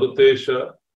 Mr.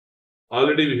 Marutesha,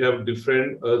 already we have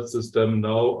different earth system.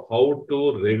 Now, how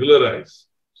to regularize?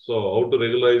 So, how to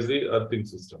regularize the earthing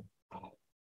system?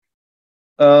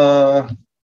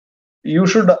 You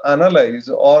should analyze,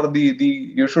 or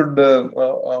you should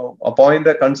appoint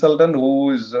a consultant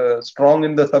who is strong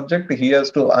in the subject. He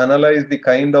has to analyze the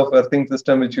kind of earthing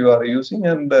system which you are using,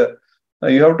 and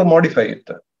you have to modify it.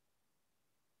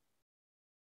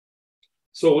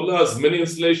 So, Ullas, many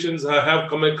installations I have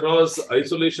come across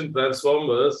isolation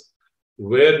transformers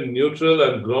where neutral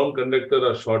and ground conductor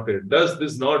are shorted. Does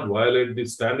this not violate the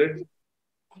standard?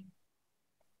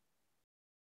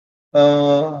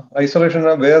 Isolation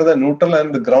where the neutral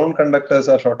and the ground conductors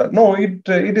are shorted. No, it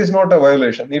is not a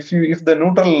violation. If the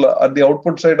neutral at the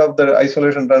output side of the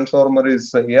isolation transformer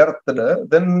is earthed,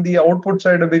 then the output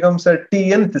side becomes a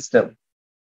TN system.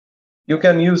 You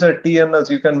can use a TNS,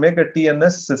 you can make a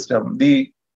TNS system.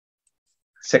 The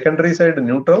secondary side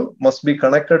neutral must be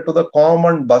connected to the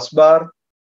common bus bar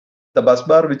The bus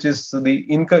bar, which is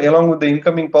along with the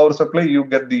incoming power supply, you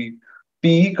get the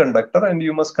PE conductor, and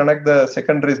you must connect the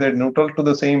secondary side neutral to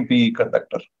the same PE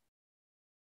conductor.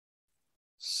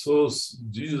 So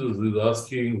Jesus is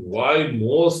asking why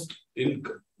most in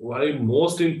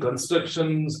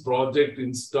constructions project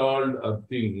installed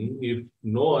earthing. If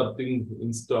no earthing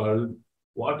installed,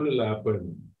 what will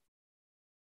happen?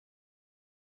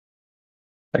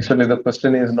 Actually, the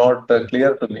question is not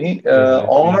clear to me.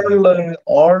 All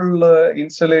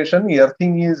installation,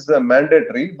 earthing is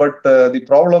mandatory, but the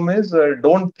problem is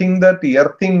don't think that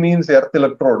earthing means earth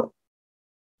electrode.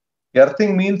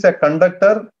 Earthing means a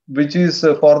conductor which is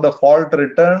for the fault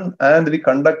return, and the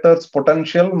conductor's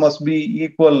potential must be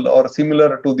equal or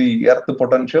similar to the earth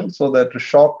potential, so that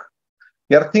shock.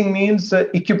 Earthing means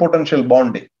equipotential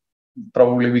bonding.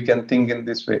 Probably we can think in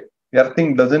this way.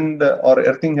 Earthing doesn't, or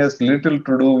earthing has little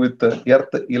to do with the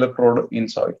earth electrode in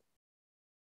soil.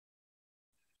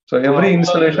 So every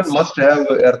installation must have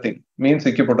earthing, means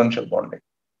equipotential bonding.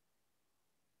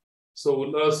 So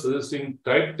Ullas suggesting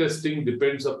type testing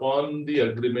depends upon the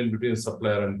agreement between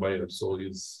supplier and buyer. So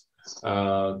he's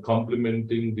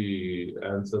complementing the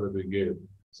answer that we gave.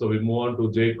 So we move on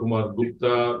to Jay Kumar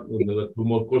Gupta. There are two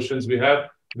more questions we have.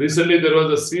 Recently, there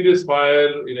was a serious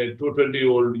fire in a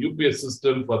 220-volt UPS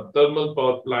system for thermal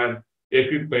power plant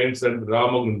equipments at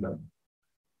Ramagundam.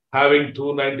 Having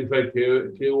 295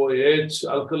 kWh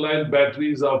alkaline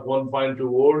batteries of 1.2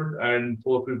 volt and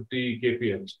 450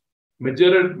 kph.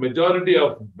 Majority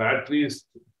of batteries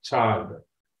charged.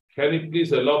 Can you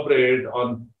please elaborate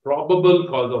on probable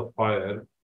cause of fire?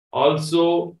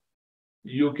 Also,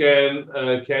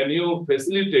 can you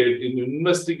facilitate in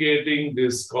investigating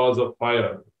this cause of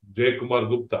fire? Jay Kumar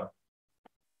Gupta.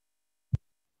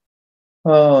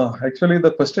 Actually,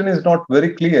 the question is not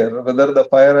very clear whether the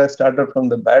fire has started from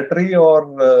the battery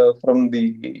or from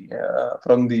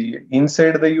the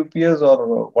inside the UPS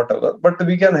or whatever. But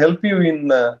we can help you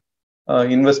in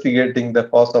investigating the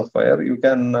cause of fire. You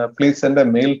can please send a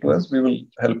mail to us. We will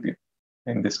help you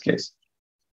in this case.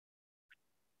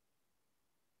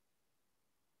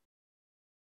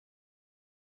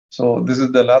 So this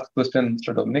is the last question,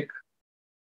 Mr. Dominic.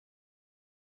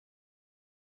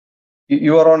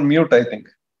 You are on mute, I think.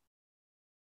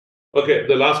 Okay,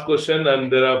 the last question,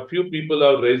 and there are a few people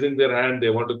are raising their hand. They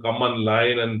want to come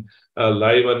online and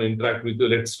live and interact with you.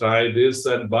 Let's try this.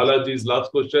 And Balaji's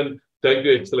last question. Thank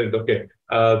you. Excellent. Okay.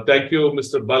 Thank you,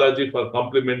 Mr. Balaji, for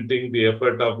complimenting the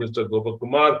effort of Mr.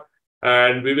 Gopakumar.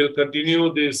 And we will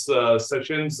continue these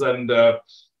sessions, and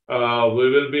we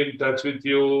will be in touch with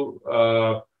you.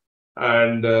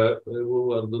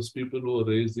 Who are those people who are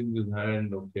raising his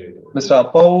hand? Okay. Mr.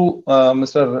 Appau,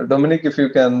 Mr. Dominic, if you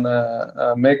can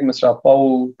make Mr.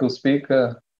 Appau to speak.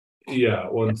 Yeah,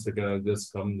 1 second. I'll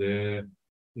just come there.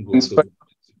 Go to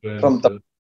from the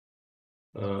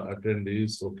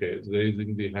attendees. Okay,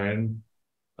 raising the hand.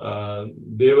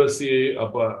 Devasi,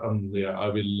 yeah, I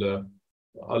will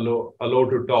allow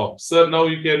to talk. Sir, now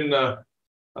you can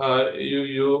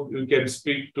you can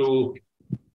speak to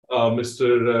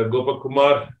Mr.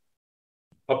 Gopakumar.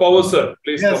 Apavo, sir,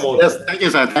 please come on. Yes, thank you,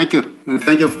 sir. Thank you.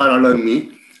 Thank you for allowing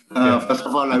me. First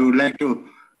of all, I would like to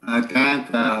thank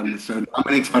Mr.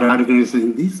 Dominic for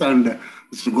organizing this and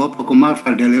Mr. Gopakumar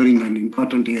for delivering an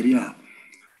important area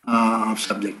of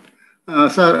subject.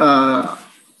 Sir,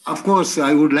 of course,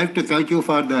 I would like to thank you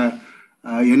for the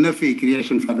NFE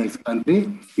creation for this country.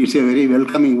 It's a very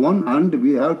welcoming one, and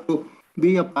we have to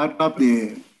be a part of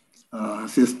the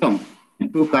system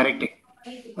to correct it.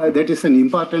 That is an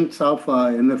importance of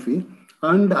NFE.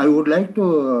 And I would like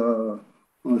to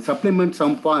supplement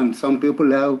some points. Some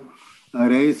people have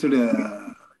raised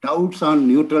doubts on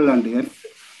neutral and earth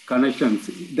connections.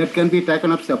 That can be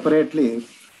taken up separately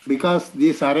because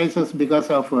this arises because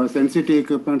of sensitive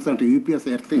equipments and UPS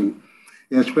earthing.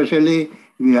 Especially,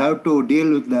 we have to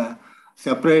deal with the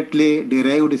separately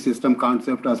derived system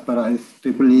concept as per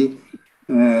IEEE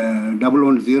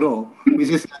 110, which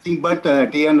is nothing but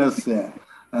TNS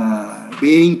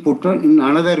being put in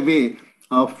another way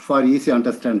for easy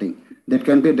understanding. That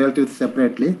can be dealt with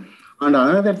separately. And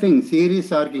another thing,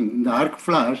 series arcing. In the arc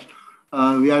flash,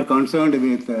 we are concerned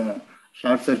with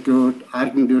short circuit,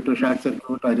 arcing due to short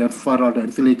circuit or earth fall or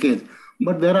earth leakage.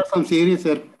 But there are some series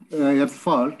earth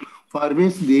fall for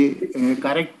which the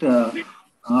correct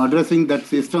addressing that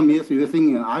system is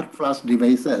using arc flash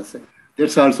devices.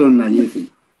 That's also not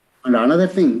easy. And another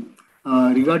thing,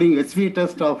 regarding HV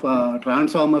test of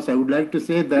transformers, I would like to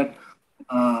say that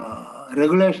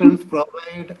regulations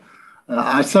provide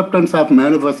acceptance of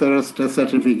manufacturer's test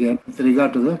certificate with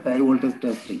regard to the high voltage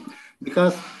testing.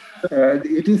 Because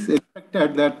it is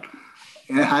expected that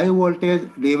a high voltage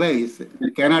device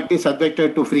cannot be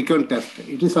subjected to frequent test.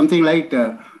 It is something like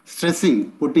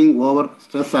stressing, putting over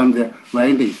stress on the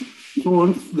windings. So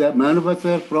once the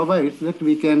manufacturer provides that,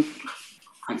 we can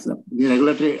accept. The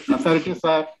regulatory authorities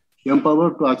are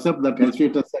empowered to accept that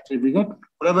LC test certificate,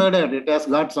 provided it has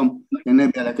got some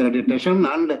NABL accreditation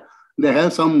and they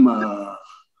have some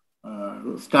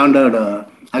standard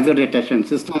accreditation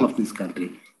system of this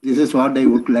country. This is what I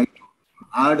would like to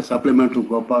add, supplement to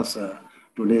Gopa's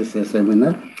today's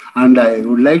seminar. And I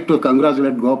would like to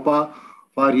congratulate Gopa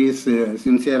for his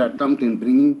sincere attempt in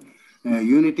bringing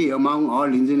unity among all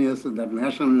engineers at the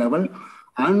national level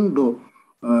and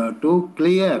to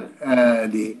clear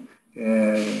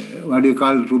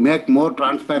to make more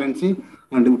transparency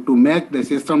and to make the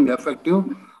system effective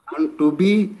and to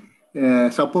be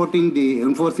supporting the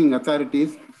enforcing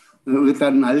authorities with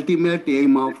an ultimate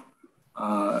aim of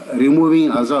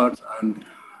removing hazards and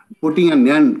putting an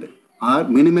end or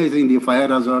minimizing the fire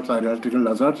hazards or electrical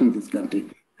hazards in this country.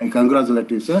 I congratulate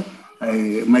you, sir.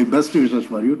 My best wishes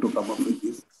for you to come up with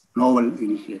this novel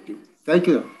initiative. Thank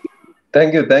you.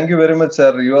 Thank you. Thank you very much,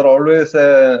 sir. You are always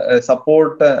a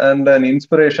support and an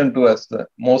inspiration to us.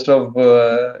 Most of,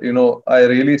 I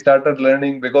really started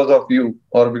learning because of you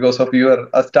or because of your,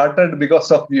 started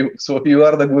because of you. So you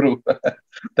are the guru.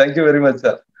 Thank you very much,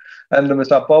 sir. And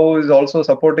Mr. Appavu is also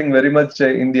supporting very much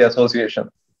in the association,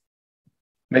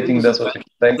 making the association.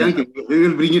 Thank you. We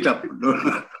will bring it up.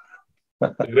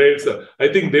 Great, sir. I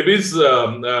think Devis,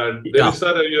 Devis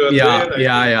sir, you are there.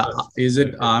 Yeah. Is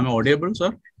it, I'm audible,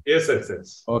 sir? Yes.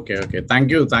 Okay. Thank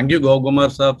you,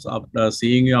 Gokumar sir, after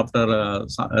seeing you after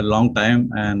a long time,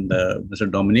 and Mr.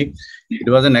 Dominic. It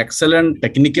was an excellent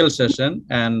technical session,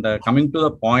 and coming to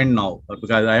the point now,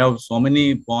 because I have so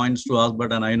many points to ask,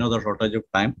 but I know the shortage of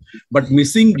time. But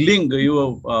missing link,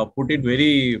 you put it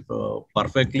very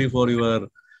perfectly for your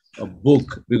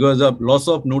book, because of loss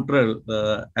of neutral,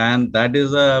 and that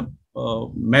is a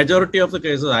majority of the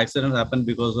cases accidents happen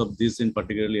because of this in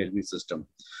particularly LV system.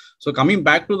 So coming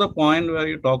back to the point where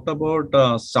you talked about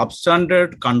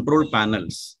substandard control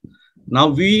panels. Now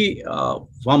we,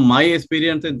 from my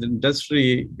experience in the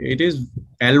industry, it is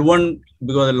L1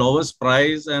 because the lowest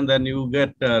price, and then you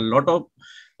get a lot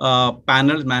of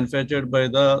panels manufactured by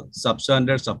the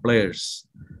substandard suppliers.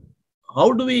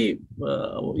 How do we,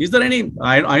 is there any,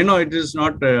 I know it is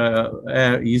not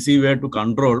an easy way to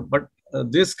control, but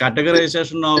this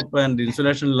categorization of an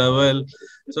insulation level.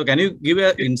 So can you give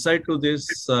an insight to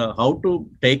this, how to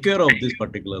take care of this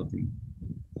particular thing?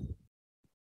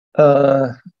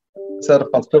 Sir,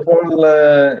 first of all,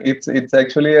 it's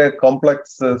actually a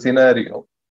complex scenario.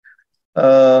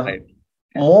 Right.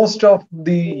 Most of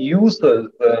the users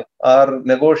are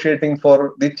negotiating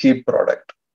for the cheap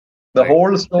product. The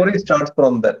whole story starts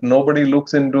from that. Nobody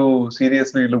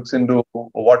seriously looks into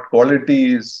what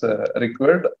quality is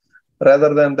required.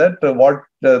 Rather than that, what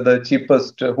the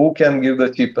cheapest, who can give the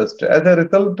cheapest. As a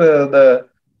result, the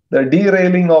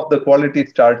derailing of the quality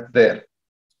starts there.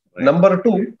 Right. Number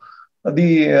two,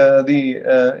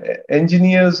 the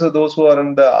engineers, those who are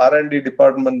in the R&D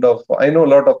department of, I know a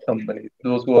lot of companies,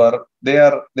 those who are, they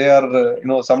are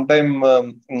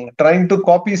sometimes trying to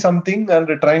copy something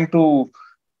and trying to,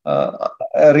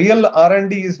 a real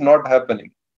R&D is not happening.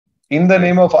 In the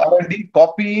name of R&D,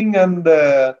 copying and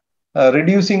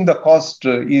reducing the cost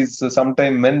is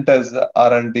sometimes meant as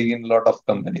R&D in a lot of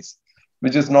companies,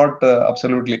 which is not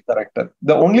absolutely correct.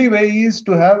 The only way is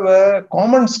to have a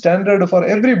common standard for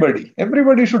everybody.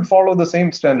 Everybody should follow the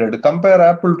same standard. Compare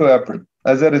apple to apple.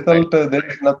 As a result, there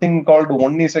is nothing called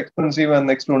one is expensive and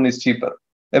next one is cheaper.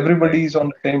 Everybody is on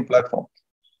the same platform.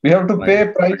 We have to pay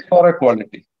price for a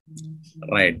quality.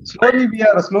 Right.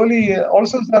 Slowly,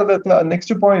 also, sir, the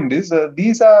next point is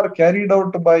these are carried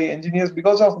out by engineers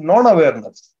because of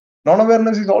non-awareness.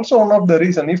 Non-awareness is also one of the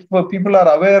reasons. If people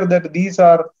are aware that these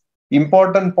are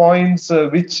important points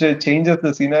which changes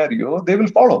the scenario, they will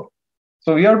follow.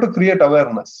 So we have to create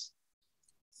awareness.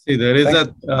 See, there is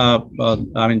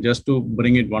just to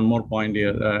bring it one more point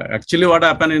here. Actually, what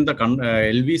happened in the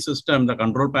LV system, the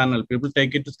control panel, people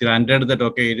take it as granted that,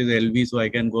 okay, it is LV, so I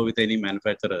can go with any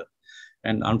manufacturer.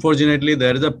 And unfortunately,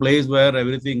 there is a place where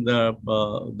everything,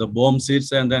 the bomb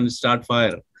sits and then start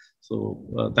fire.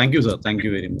 So thank you, sir. Thank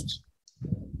you very much.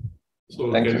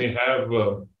 So can we have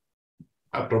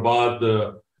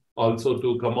Prabhat also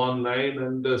to come online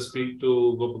and speak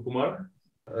to Gopakumar?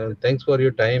 Thanks for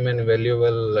your time and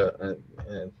valuable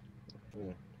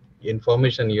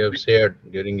information you have shared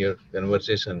during your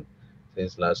conversation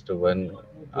since last 1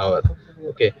 hour.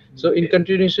 Okay, so in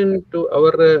continuation to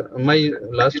our my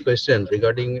last question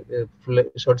regarding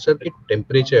short circuit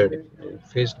temperature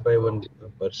faced by one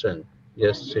person,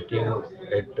 just sitting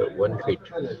at 1 feet.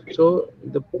 So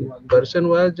the person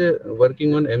was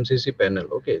working on MCC panel.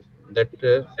 Okay, that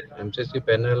MCC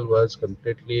panel was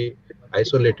completely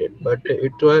isolated, but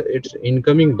its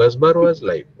incoming bus bar was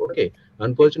live. Okay,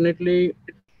 unfortunately,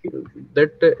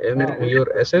 that your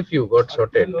SFU got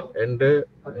shorted, and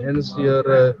hence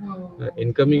your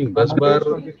incoming bus bar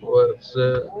was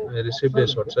received a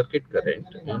short circuit current,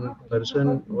 and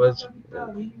person was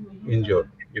injured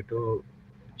due to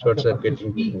short circuit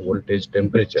voltage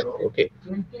temperature. Okay,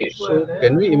 so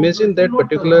can we imagine that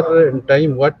particular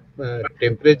time what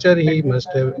temperature he must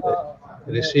have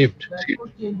received?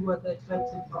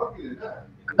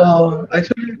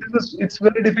 Actually, it's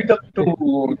very difficult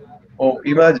to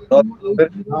imagine or very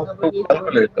difficult to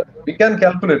calculate. We can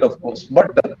calculate, of course,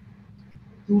 but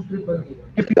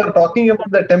if you are talking about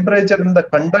the temperature in the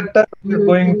conductor is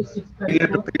going to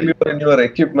create a failure in your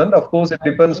equipment, of course, it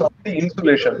depends on the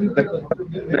insulation.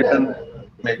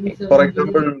 For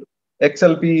example,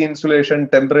 XLP insulation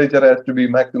temperature has to be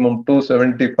maximum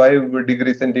 275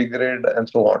 degrees centigrade and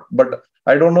so on. But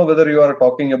I don't know whether you are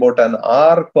talking about an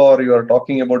arc or you are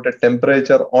talking about a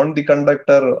temperature on the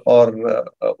conductor or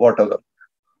whatever.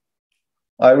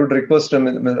 I would request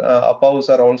Apau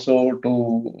sir also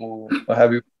to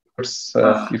have you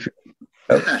if you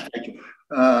have. Thank you.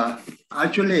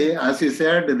 Actually, as you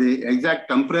said, the exact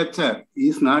temperature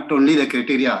is not only the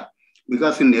criteria,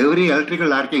 because in every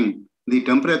electrical arcing, the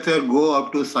temperature go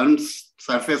up to sun's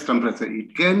surface temperature.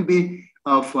 It can be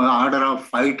of order of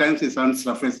 5 times the sun's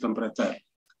surface temperature.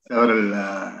 Several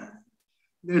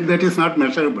that is not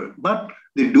measurable, but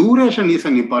the duration is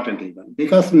an important event,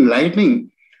 because in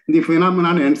lightning, the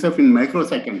phenomenon ends up in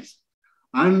microseconds,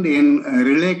 and in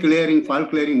relay clearing, fault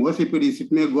clearing, OCPDs,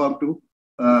 it may go up to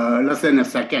less than a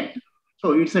second.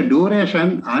 So it's a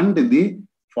duration and the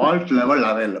fault level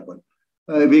available.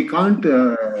 We can't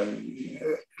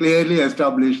clearly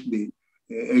establish the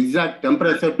exact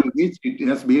temperature to which it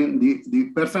has been, the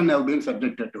person have been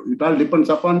subjected to. It all depends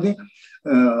upon the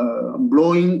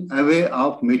blowing away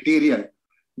of material,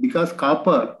 because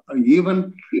copper,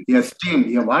 even a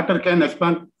steam, a water can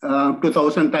expand to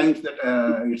 1,000 times that,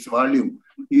 its volume.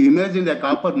 You imagine the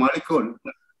copper molecule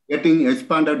getting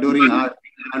expanded during arc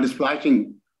and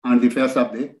splashing on the face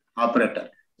of the operator.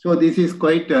 So this is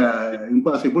quite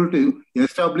impossible to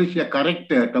establish a correct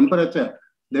temperature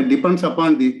that depends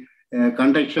upon the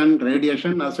conduction,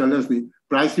 radiation, as well as the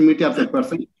proximity of the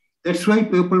person. That's why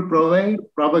people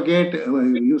propagate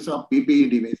use of PPE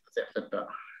devices, etc.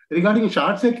 Regarding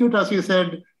short circuit, as you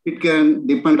said, it can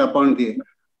depend upon the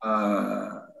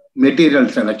material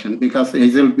selection, because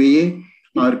SLPE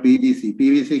or PVC.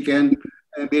 PVC can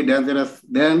be dangerous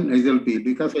than SLPE,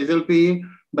 because SLPE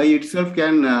by itself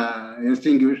can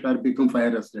extinguish or become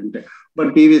fire resistant.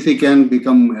 But PVC can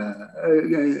become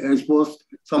exposed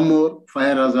some more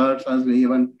fire hazards, as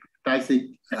even toxic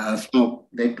smoke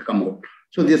that come out.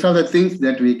 So these are the things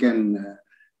that we can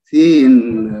see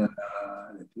in.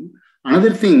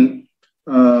 Another thing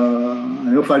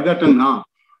I have forgotten now.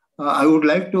 I would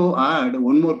like to add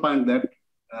one more point, that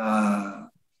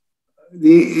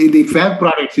the fab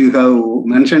products you have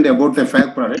mentioned about the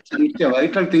fab products, it's a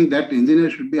vital thing that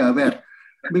engineers should be aware,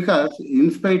 because in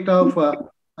spite of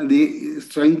the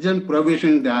stringent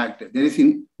provision in the Act, there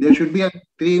should be a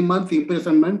 3-month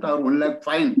imprisonment or 1 lakh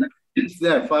fine. It's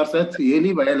there for such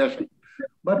any violation.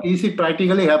 But is it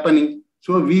practically happening?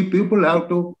 So we people have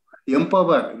to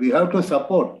empower, we have to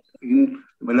support. In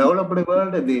the developed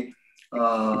world, the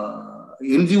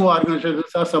NGO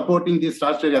organizations are supporting the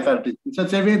statutory authorities in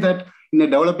such a way that in a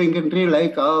developing country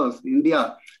like ours,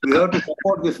 India, we have to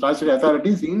support the statutory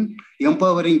authorities in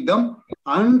empowering them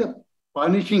and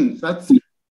punishing such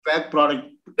fake product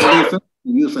producers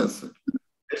and users.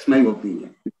 That's my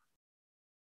opinion.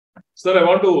 Sir, I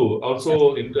want to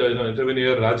also intervene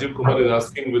here. Rajiv Kumar is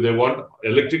asking whether they want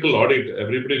electrical audit.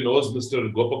 Everybody knows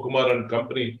Mr. Gopakumar and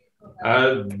company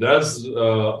does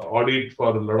audit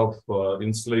for a lot of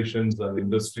installations and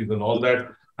industries and all that.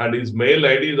 And his mail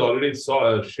ID is already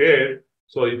shared.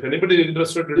 So if anybody is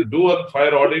interested to do a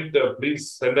fire audit,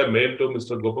 please send a mail to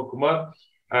Mr. Gopakumar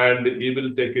and he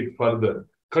will take it further.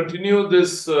 Continue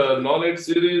this knowledge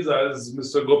series. As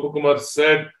Mr. Gopakumar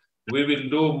said, we will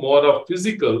do more of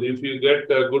physical. If you get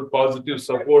good positive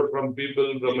support from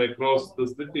people from across the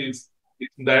cities,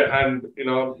 that, and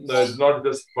that's not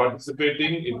just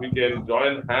participating. If we can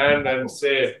join hand and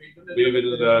say we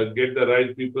will get the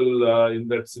right people in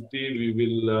that city, we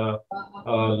will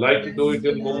like to do it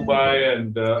in Mumbai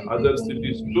and other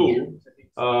cities too,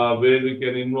 where we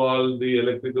can involve the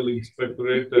electrical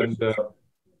inspectorate and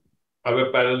have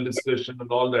a panel discussion and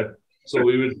all that. So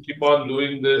we will keep on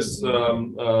doing this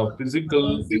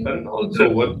physical and also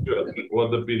virtual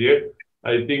over the period.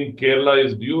 I think Kerala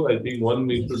is due. I think one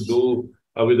we should do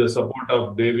with the support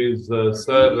of Davies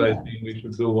sir. I think we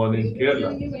should do one in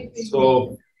Kerala.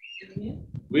 So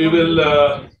we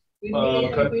will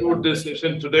conclude this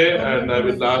session today, and I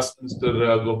will ask Mr.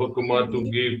 Gopakumar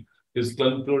to give his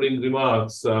concluding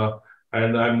remarks.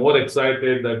 And I'm more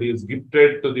excited that he is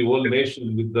gifted to the whole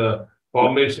nation with the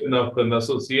formation of an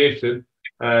association,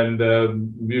 and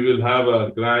we will have a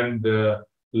grand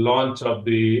launch of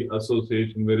the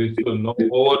association very soon. Now,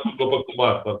 over to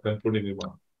Gopakumar for concluding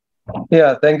remarks.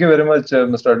 Yeah, thank you very much,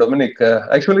 Mr. Dominic.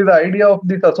 Actually, the idea of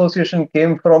this association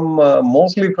came from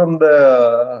mostly from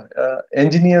the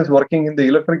engineers working in the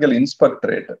electrical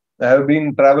inspectorate. I have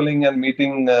been traveling and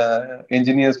meeting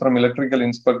engineers from electrical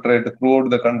inspectorate throughout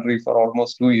the country for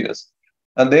almost 2 years.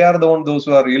 And they are those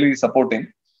who are really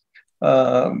supporting.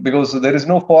 Because there is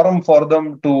no forum for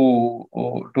them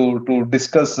to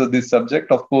discuss this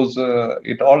subject. Of course,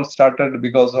 it all started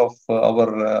because of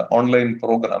our online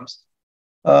programs.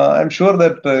 I'm sure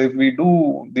that if we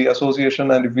do the association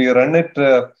and if we run it,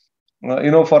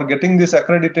 for getting this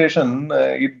accreditation,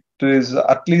 it is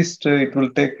at least it will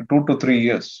take 2 to 3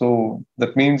 years. So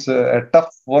that means a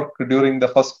tough work during the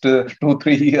first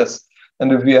 2-3 years.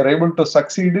 And if we are able to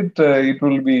succeed it, it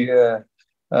will be a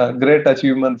great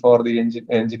achievement for the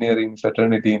engineering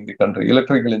fraternity in the country,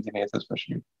 electrical engineers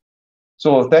especially.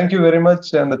 So thank you very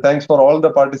much, and thanks for all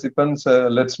the participants.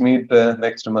 Let's meet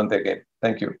next month again.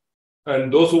 Thank you.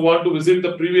 And those who want to visit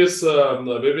the previous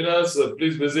webinars,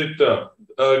 please visit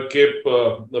CAPE,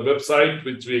 the website,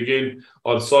 which we again,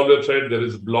 our SOL website, there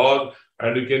is blog,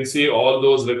 and you can see all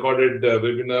those recorded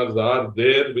webinars are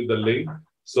there with the link.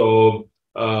 So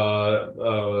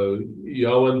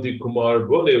Yavanti Kumar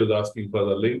Bole was asking for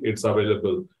the link. It's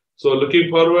available. So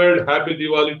looking forward, happy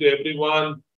Diwali to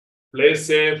everyone. Play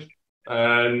safe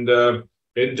and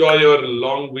enjoy your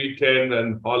long weekend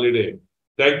and holiday.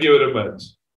 Thank you very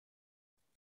much.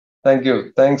 Thank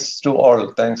you. Thanks to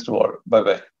all. Thanks to all.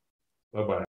 Bye-bye. Bye-bye.